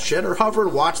of the bullshit, or hover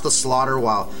and watch the slaughter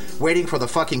while waiting for the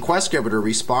fucking quest giver to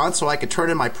respawn so I could turn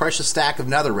in my precious stack of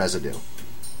nether residue.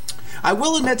 I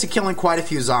will admit to killing quite a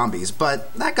few zombies,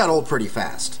 but that got old pretty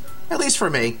fast. At least for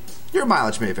me. Your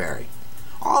mileage may vary.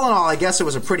 All in all, I guess it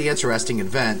was a pretty interesting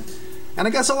event, and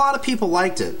I guess a lot of people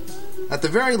liked it. At the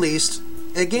very least,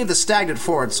 it gave the stagnant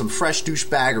Ford some fresh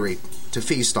douchebaggery to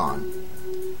feast on.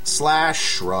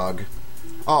 /shrug.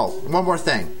 Oh, one more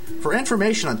thing. For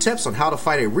information on tips on how to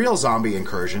fight a real zombie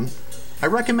incursion, I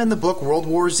recommend the book World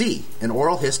War Z, An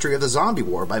Oral History of the Zombie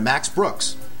War by Max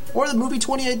Brooks, or the movie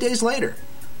 28 Days Later.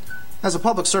 As a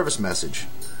public service message,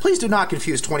 please do not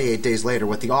confuse 28 Days Later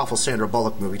with the awful Sandra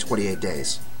Bullock movie 28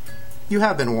 Days. You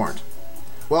have been warned.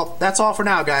 Well, that's all for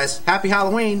now, guys. Happy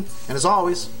Halloween, and as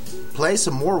always, play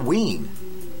some more Ween.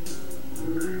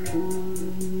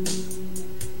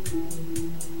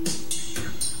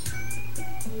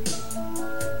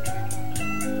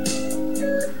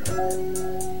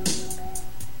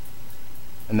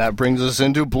 And that brings us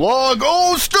into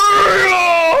Blogosteria!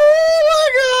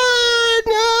 Oh my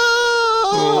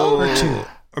god, no! Part 2.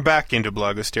 We're back into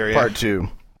Blogosteria. Part 2.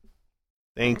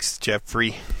 Thanks,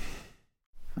 Jeffrey.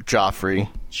 Joffrey.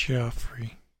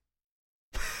 Joffrey.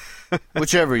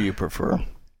 Whichever you prefer.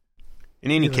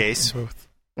 In any case, Both.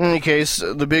 In any case,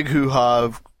 the big hoo-ha,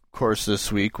 of course,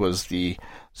 this week was the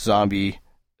zombie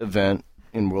event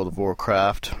in World of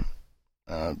Warcraft.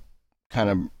 Kind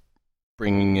of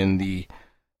bringing in the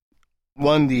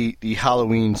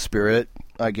Halloween spirit,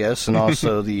 I guess, and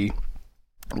also the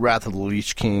Wrath of the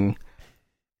Lich King.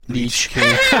 It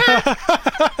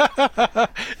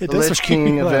The does Lich make King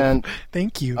me laugh. event,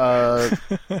 Thank you.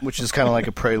 which is kind of like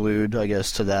a prelude, I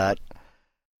guess, to that.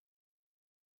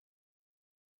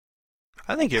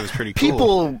 I think it was pretty cool.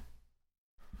 People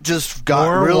just got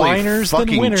More really whiners than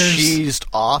fucking winners. cheesed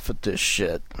off at this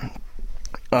shit.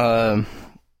 At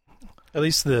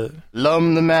least the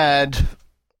Lum the Mad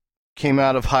came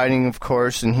out of hiding, of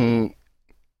course, and he,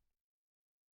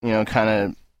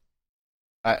 kind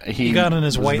of, he got on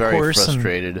his was white very horse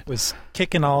frustrated. and was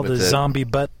kicking all the with it. zombie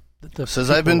butt. Says,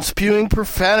 I've been spewing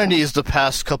profanities the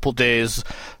past couple days.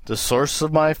 The source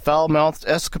of my foul-mouthed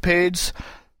escapades?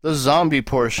 The zombie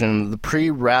portion of the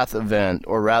pre-Wrath event,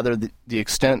 or rather the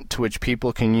extent to which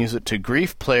people can use it to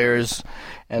grief players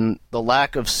and the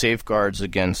lack of safeguards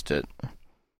against it.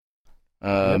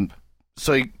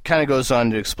 So he kind of goes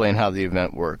on to explain how the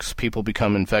event works. People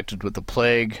become infected with the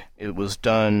plague. It was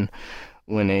done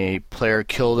when a player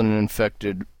killed an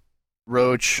infected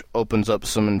roach, opens up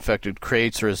some infected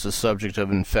crates, or is the subject of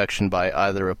infection by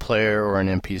either a player or an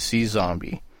NPC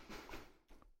zombie.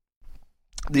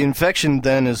 The infection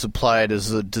then is applied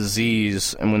as a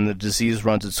disease, and when the disease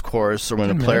runs its course, or when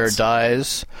a player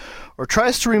dies, or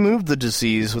tries to remove the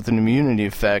disease with an immunity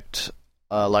effect,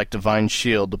 like Divine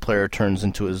Shield, the player turns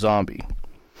into a zombie.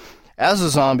 As a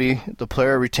zombie, the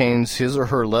player retains his or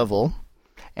her level,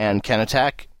 and can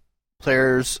attack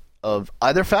players of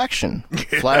either faction,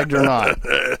 flagged or not.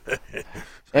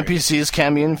 NPCs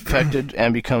can be infected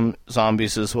and become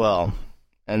zombies as well.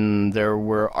 And there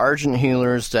were Argent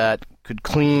healers that could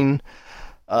clean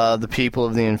the people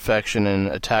of the infection and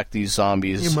attack these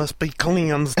zombies. You must be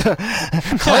cleansed.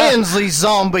 Cleanse these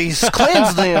zombies!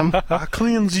 Cleanse them! I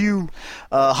cleanse you.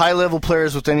 High-level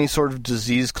players with any sort of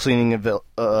disease-cleaning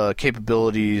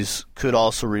capabilities could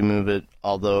also remove it,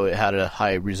 although it had a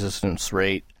high resistance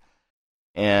rate.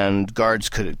 And guards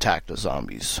could attack the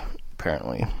zombies,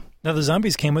 apparently. Now, the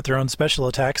zombies came with their own special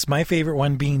attacks. My favorite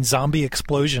one being Zombie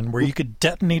Explosion, where you could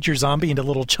detonate your zombie into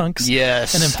little chunks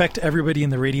Yes. and infect everybody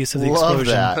in the radius of the Love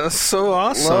explosion. that. That's so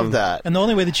awesome. Love that. And the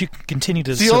only way that you can continue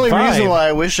to It's the survive... only reason why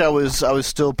I wish I was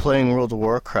still playing World of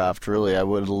Warcraft, really. I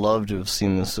would have loved to have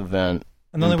seen this event.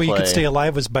 And the only way you could play. stay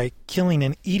alive was by killing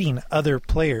and eating other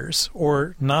players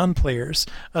or non-players.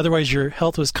 Otherwise, your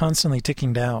health was constantly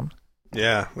ticking down.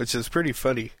 Yeah, which is pretty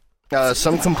funny.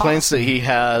 Some complaints that he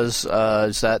has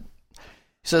is that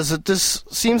he says that this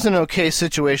seems an okay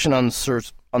situation on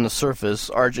the surface.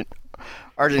 Argent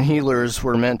healers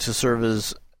were meant to serve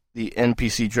as the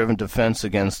NPC-driven defense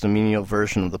against the menial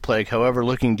version of the plague. However,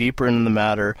 looking deeper into the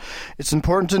matter, it's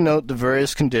important to note the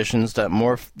various conditions that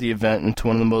morph the event into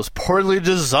one of the most poorly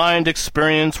designed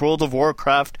experience World of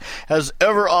Warcraft has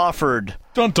ever offered.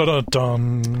 Dun dun dun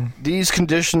dun. These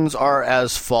conditions are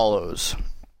as follows.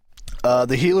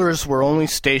 The healers were only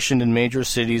stationed in major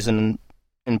cities and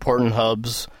important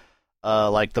hubs,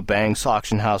 like the banks,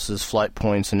 auction houses, flight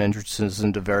points, and entrances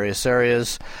into various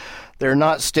areas. They're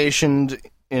not stationed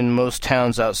in most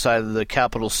towns outside of the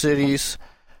capital cities.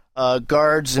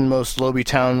 Guards in most lobby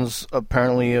towns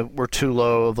apparently were too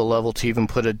low of a level to even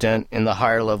put a dent in the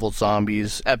higher level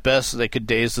zombies. At best, they could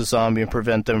daze the zombie and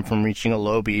prevent them from reaching a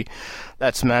lobby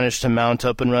that's managed to mount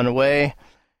up and run away.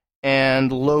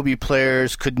 And lobby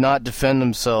players could not defend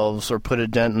themselves or put a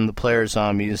dent in the player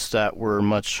zombies that were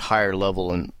much higher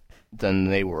level than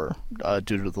they were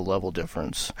due to the level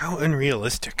difference. How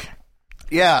unrealistic.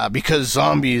 Yeah, because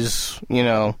zombies,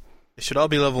 They should all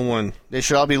be level 1. they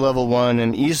should all be level 1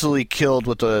 and easily killed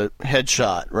with a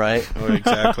headshot, right? Oh,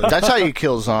 exactly. That's how you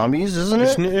kill zombies, isn't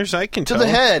it? There's I can To tell. the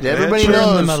head. Everybody Burn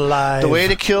knows them alive. the way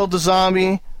to kill the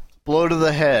zombie, blow to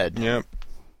the head. Yep.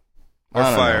 Or I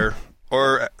don't fire.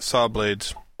 Or saw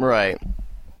blades. Right.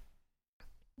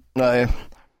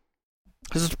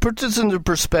 Because to put this into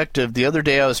perspective, the other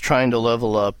day I was trying to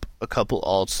level up a couple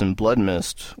alts in Blood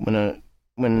Mist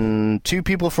when two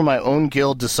people from my own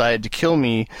guild decided to kill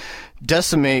me,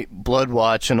 decimate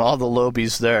Bloodwatch and all the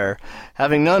lobbies there.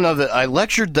 Having none of it, I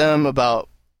lectured them about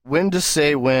when to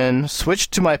say when,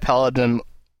 switched to my paladin,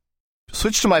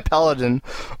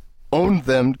 owned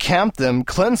them, camped them,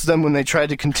 cleansed them when they tried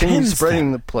to continue Cleanse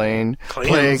spreading the plague,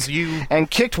 Cleanse you. and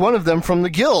kicked one of them from the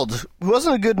guild, who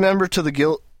wasn't a good member to the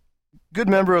guild good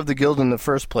member of the guild in the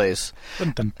first place.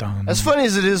 Dun, dun, dun. As funny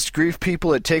as it is to grief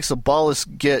people, it takes a ballless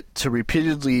git to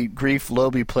repeatedly grief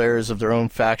lobby players of their own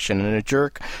faction, and a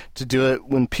jerk to do it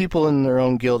when people in their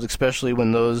own guild, especially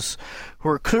when those who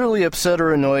are clearly upset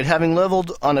or annoyed. Having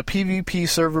leveled on a PvP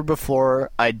server before,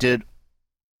 I did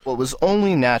what was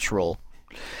only natural.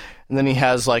 And then he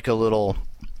has like a little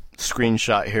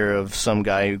screenshot here of some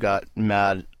guy who got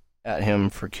mad at him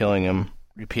for killing him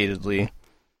repeatedly.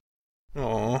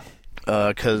 Oh.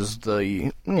 Because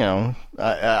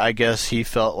I guess he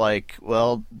felt like,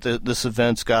 well, this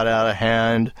event's got out of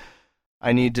hand.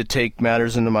 I need to take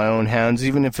matters into my own hands,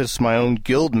 even if it's my own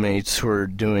guild mates who are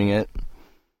doing it.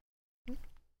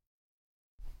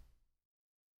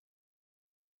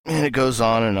 And it goes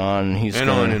on and on.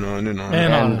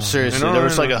 And seriously, there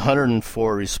was like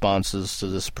 104 responses to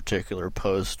this particular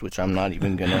post, which I'm not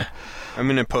even gonna. I'm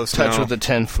gonna post touch now. with a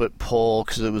 10-foot pole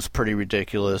because it was pretty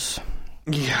ridiculous.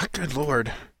 Yeah, good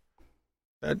lord.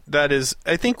 That is.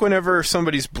 I think whenever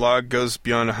somebody's blog goes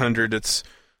beyond 100, it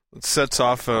sets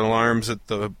off alarms at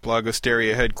the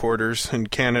Blogosteria headquarters in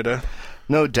Canada.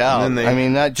 No doubt. I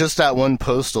mean, that one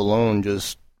post alone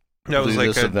just blew was like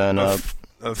this event up.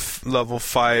 A level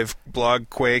 5 blog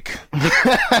quake.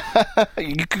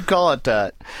 You could call it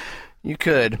that. You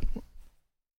could.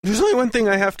 There's only one thing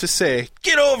I have to say.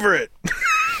 Get over it!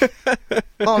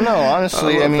 Oh, no,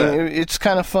 honestly, I mean, that. it's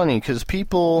kind of funny, because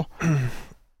people...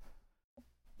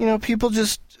 people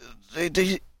just...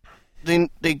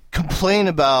 They complain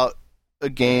about a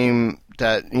game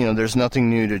that, there's nothing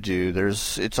new to do.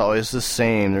 It's always the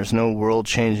same. There's no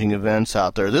world-changing events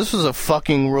out there. This was a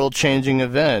fucking world-changing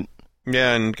event.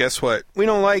 Yeah, and guess what? We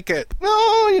don't like it.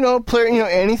 No, player,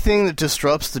 anything that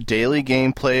disrupts the daily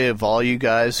gameplay of all you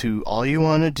guys who all you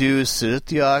want to do is sit at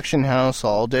the auction house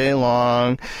all day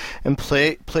long and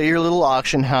play your little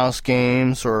auction house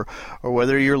games, or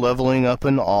whether you're leveling up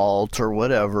an alt or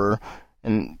whatever.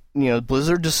 And,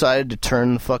 Blizzard decided to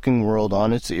turn the fucking world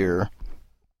on its ear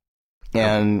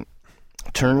and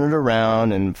turn it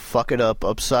around and fuck it up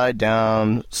upside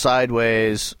down,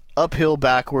 sideways, uphill,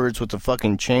 backwards with a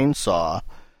fucking chainsaw,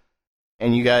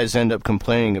 and you guys end up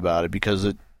complaining about it because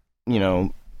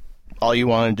all you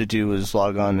wanted to do was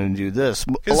log on and do this.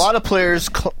 A lot of players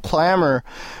clamor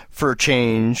for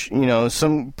change,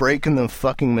 some break in the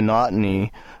fucking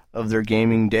monotony of their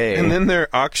gaming day. And then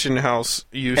their auction house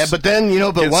use gets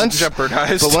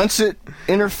jeopardized. But once it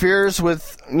interferes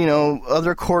with,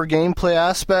 other core gameplay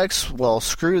aspects, well,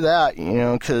 screw that,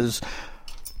 because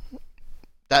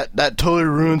that totally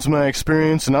ruins my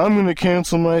experience, and I'm going to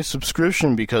cancel my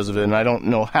subscription because of it. And I don't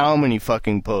know how many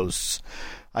fucking posts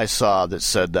I saw that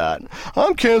said that.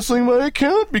 I'm canceling my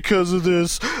account because of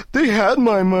this. They had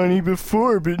my money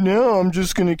before, but now I'm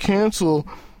just going to cancel.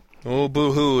 Oh,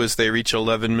 boo-hoo, as they reach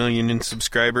 11 million in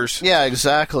subscribers. Yeah,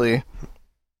 exactly.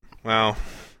 Wow.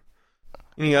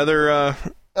 Any other,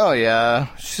 Oh, yeah.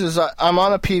 She says, I'm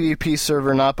on a PvP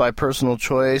server, not by personal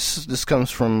choice. This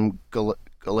comes from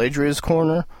Galadriel's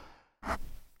Corner.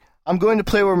 I'm going to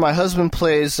play where my husband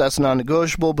plays. That's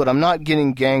non-negotiable, but I'm not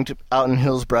getting ganked out in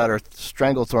Hillsbrad or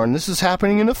Stranglethorn. This is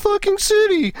happening in a fucking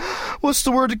city. What's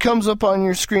the word that comes up on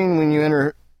your screen when you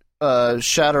enter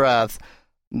Shattrath?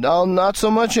 No, not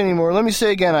so much anymore. Let me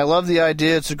say again, I love the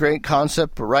idea. It's a great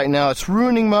concept, but right now it's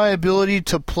ruining my ability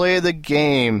to play the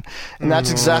game. And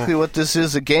that's exactly what this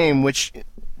is, a game, which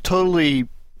totally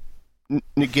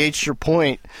negates your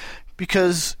point.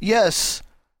 Because, yes,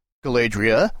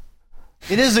 Galadria,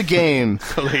 it is a game.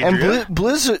 And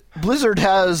Blizzard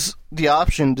has the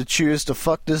option to choose to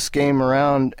fuck this game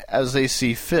around as they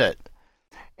see fit.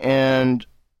 And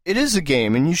it is a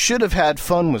game, and you should have had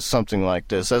fun with something like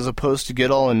this, as opposed to get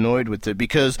all annoyed with it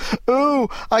because,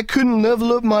 I couldn't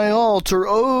level up my alt,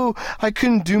 or, I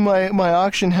couldn't do my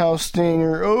auction house thing,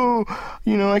 or,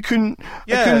 I couldn't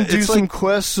do some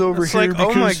quests over here. It's like,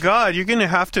 oh my god, you're going to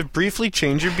have to briefly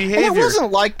change your behavior. And it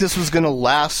wasn't like this was going to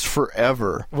last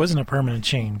forever. It wasn't a permanent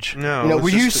change. No. Were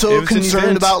you so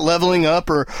concerned about leveling up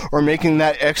or making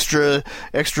that extra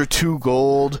 2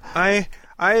 gold?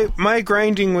 My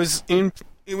grinding was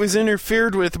it was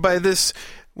interfered with by this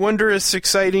wondrous,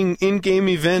 exciting in-game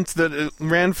event that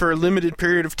ran for a limited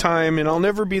period of time, and I'll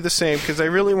never be the same because I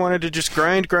really wanted to just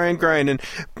grind. And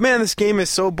man, this game is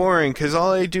so boring because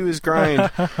all I do is grind.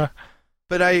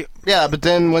 But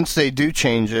then once they do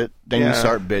change it, then you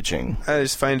start bitching. I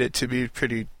just find it to be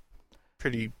pretty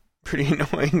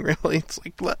annoying. Really, it's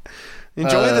like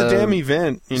enjoy the damn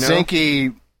event.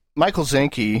 Michael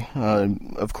Zenke,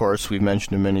 of course, we've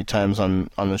mentioned him many times on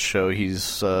the show.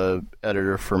 He's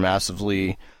editor for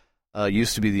Massively.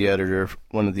 Used to be the editor,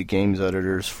 one of the games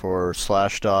editors for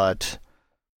Slashdot.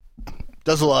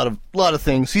 does a lot of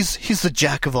things. He's the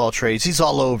jack of all trades. He's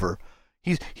all over.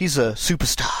 He's a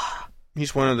superstar.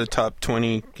 He's one of the top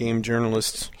 20 game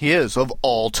journalists. He is, of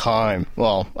all time.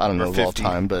 Well, I don't know of all 50.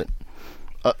 time, but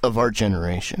of our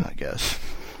generation, I guess.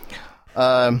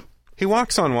 He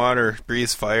walks on water,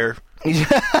 breathes fire. He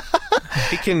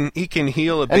can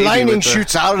heal a baby. And lightning with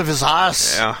shoots out of his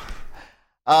ass. Yeah.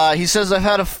 He says, I've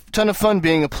had a ton of fun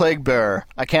being a plague bearer.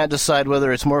 I can't decide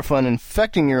whether it's more fun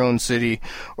infecting your own city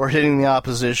or hitting the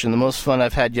opposition. The most fun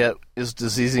I've had yet is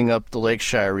diseasing up the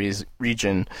Lakeshire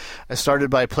region. I started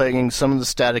by plaguing some of the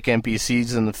static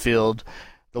NPCs in the field,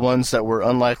 the ones that were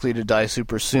unlikely to die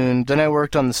super soon. Then I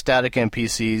worked on the static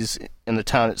NPCs in the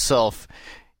town itself,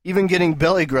 even getting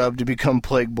Belly Grub to become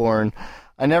plague-born.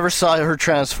 I never saw her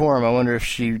transform. I wonder if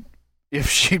she'd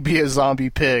be a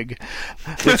zombie pig,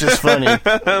 which is funny.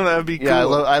 That'd be cool. Yeah,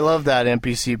 I love that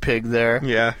NPC pig there.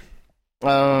 Yeah.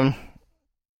 He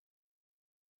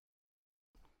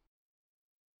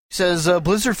says,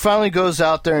 Blizzard finally goes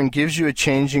out there and gives you a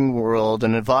changing world,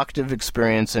 an evocative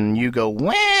experience, and you go,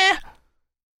 wah,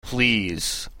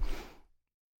 please.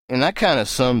 And that kind of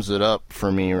sums it up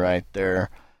for me right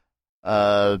there.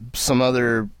 Some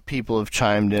other people have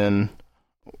chimed in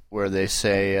where they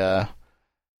say,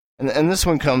 and this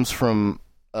one comes from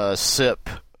Sip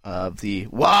of the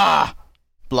Wah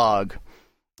blog.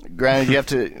 Granted, you have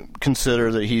to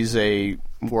consider that he's a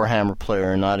Warhammer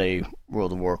player, not a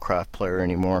World of Warcraft player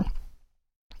anymore.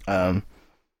 He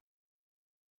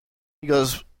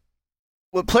goes,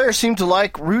 what players seem to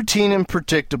like, routine and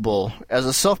predictable. As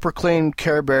a self-proclaimed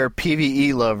Care Bear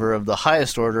PvE lover of the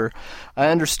highest order, I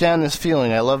understand this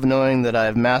feeling. I love knowing that I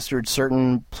have mastered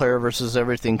certain player versus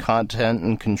everything content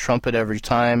and can trump it every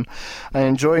time. I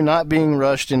enjoy not being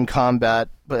rushed in combat,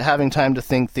 but having time to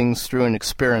think things through and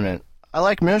experiment. I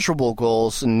like measurable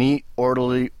goals and neat,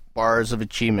 orderly bars of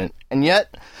achievement. And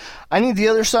yet, I need the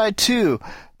other side too.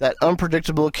 That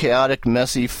unpredictable, chaotic,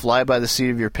 messy,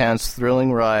 fly-by-the-seat-of-your-pants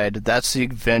thrilling ride, that's the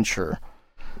adventure.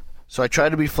 So I try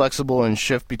to be flexible and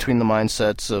shift between the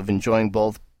mindsets of enjoying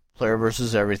both player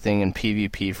versus everything and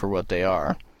PvP for what they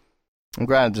are. And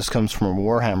granted, this comes from a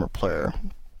Warhammer player.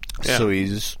 Yeah. So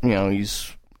he's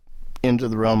into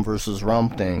the realm versus realm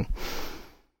thing.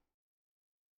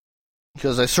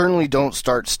 Because I certainly don't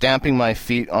start stamping my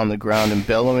feet on the ground and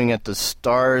bellowing at the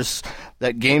stars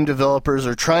that game developers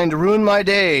are trying to ruin my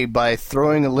day by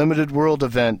throwing a limited world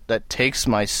event that takes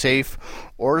my safe,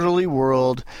 orderly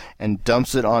world and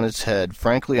dumps it on its head.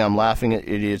 Frankly, I'm laughing at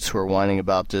idiots who are whining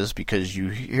about this because you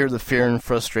hear the fear and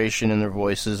frustration in their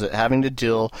voices at having to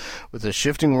deal with a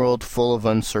shifting world full of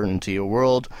uncertainty, a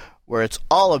world where it's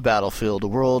all a battlefield, a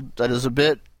world that is a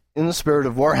bit in the spirit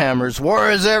of Warhammer's war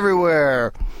is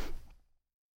everywhere.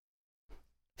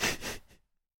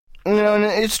 And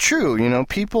it's true,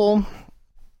 people,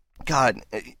 God,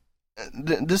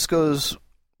 this goes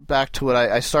back to what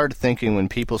I started thinking when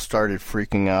people started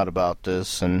freaking out about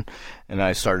this, and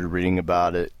I started reading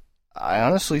about it. I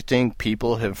honestly think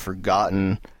people have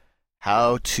forgotten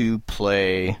how to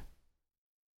play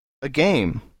a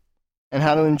game and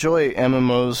how to enjoy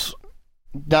MMOs,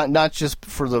 not just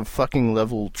for the fucking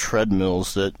level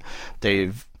treadmills that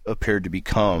they've appeared to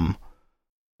become,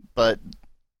 but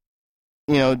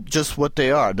just what they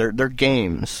are. They're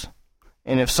games.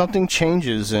 And if something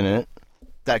changes in it,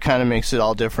 that kind of makes it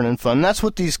all different and fun. And that's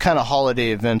what these kind of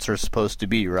holiday events are supposed to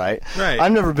be, right? Right.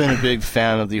 I've never been a big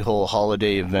fan of the whole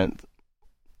holiday event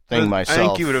thing myself. I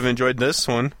think you would have enjoyed this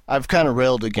one. I've kind of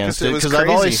railed against it because I've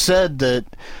crazy. always said that,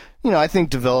 I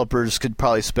think developers could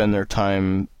probably spend their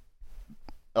time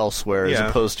elsewhere as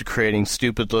opposed to creating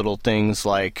stupid little things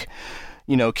like,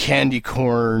 candy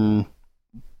corn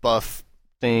buff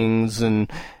things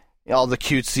and all the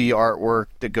cutesy artwork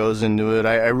that goes into it.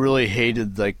 I really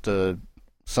hated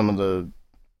some of the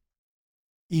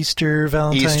Easter,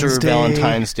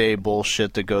 Valentine's Day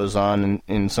bullshit that goes on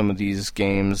in some of these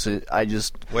games.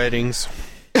 Weddings.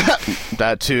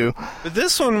 That too. But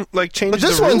this one changed. But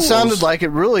this the one rules. sounded like it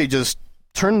really just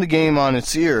turned the game on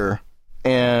its ear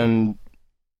and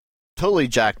totally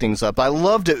jacked things up. I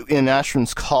loved it in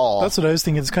Ashran's Call. That's what I was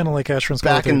thinking. It's kind of like Ashran's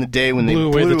Call. Back in the day when they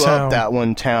blew up that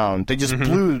one town. They just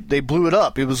blew it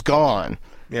up. It was gone.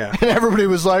 Yeah. And everybody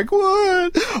was like,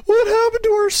 "What? What happened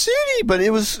to our city?" But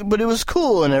it was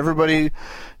cool, and everybody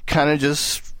kind of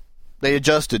just they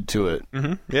adjusted to it.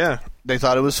 Mm-hmm. Yeah. They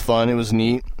thought it was fun. It was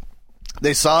neat.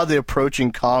 They saw the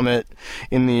approaching comet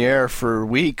in the air for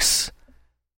weeks.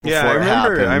 Yeah, I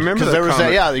remember because there was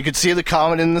comet. you could see the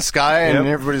comet in the sky, and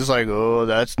everybody's like, "Oh,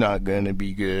 that's not going to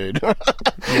be good."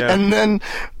 Yeah. And then,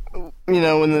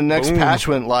 when the next patch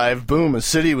went live, boom, a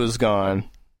city was gone,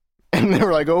 and they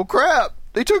were like, "Oh crap!"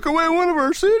 They took away one of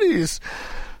our cities.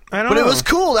 I don't But know. it was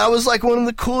cool. That was like one of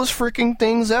the coolest freaking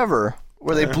things ever,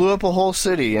 where they blew up a whole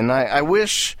city. And I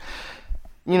wish,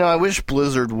 I wish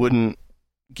Blizzard wouldn't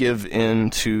give in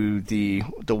to the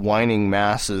whining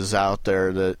masses out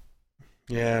there that,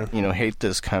 Yeah. hate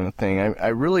this kind of thing. I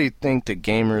really think that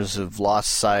gamers have lost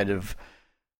sight of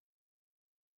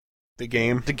The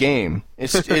game. the game.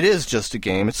 It is just a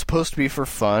game. It's supposed to be for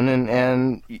fun,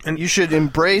 and you should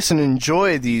embrace and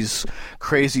enjoy these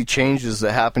crazy changes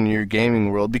that happen in your gaming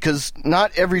world, because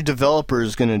not every developer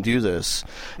is going to do this.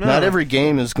 No. Not every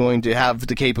game is going to have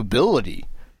the capability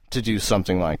to do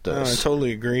something like No, I this.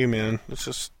 totally agree, man. It's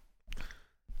just,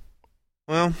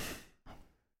 well,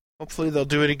 hopefully they'll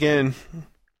do it again.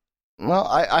 Well,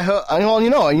 I hope. Well, you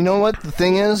know what the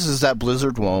thing is that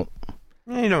Blizzard won't.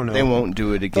 You don't know. They won't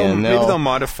do it again. Maybe they'll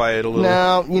modify it a little.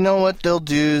 Now, you know what they'll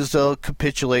do is they'll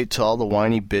capitulate to all the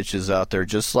whiny bitches out there,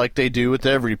 just like they do with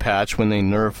every patch when they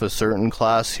nerf a certain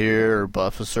class here or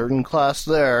buff a certain class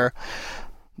there.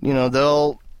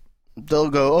 They'll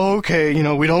go, okay,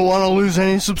 we don't want to lose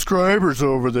any subscribers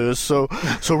over this, so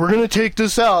we're going to take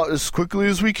this out as quickly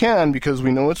as we can because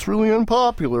we know it's really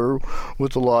unpopular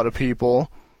with a lot of people.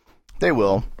 They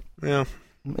will. Yeah.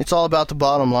 It's all about the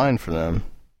bottom line for them.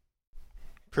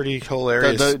 Pretty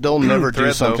hilarious. They'll never do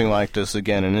thread, something though. like this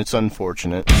again, and it's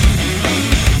unfortunate.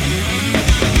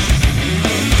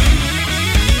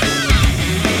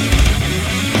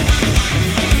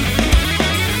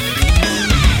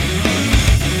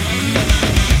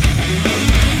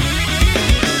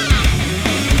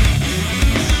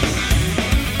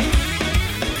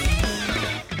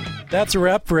 That's a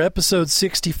wrap for episode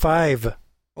 65.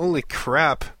 Holy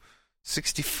crap.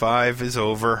 65 is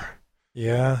over.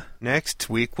 Yeah. Next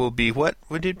week will be, what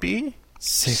would it be?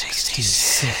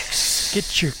 66.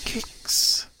 Get your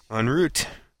kicks. En route.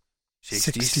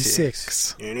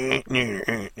 66.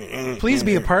 Please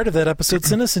be a part of that episode.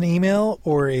 Send us an email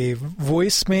or a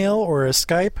voicemail or a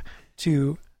Skype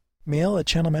to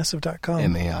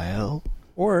mail@channelmassive.com. MAIL.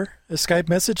 Or a Skype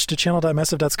message to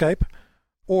channel.massive.skype.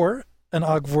 Or an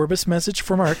Og Vorbis message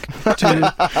for Mark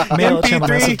to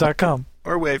mail@channelmassive.com.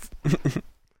 Or wave.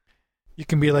 You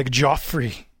can be like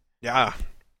Joffrey. Yeah.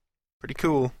 Pretty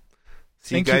cool.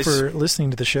 See Thank you guys. for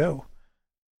listening to the show.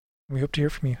 We hope to hear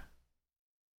from you.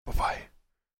 Bye-bye.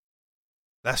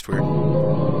 Last word.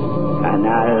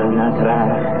 Kanal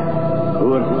natrar,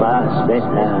 urpas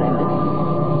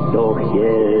betad, doch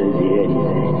je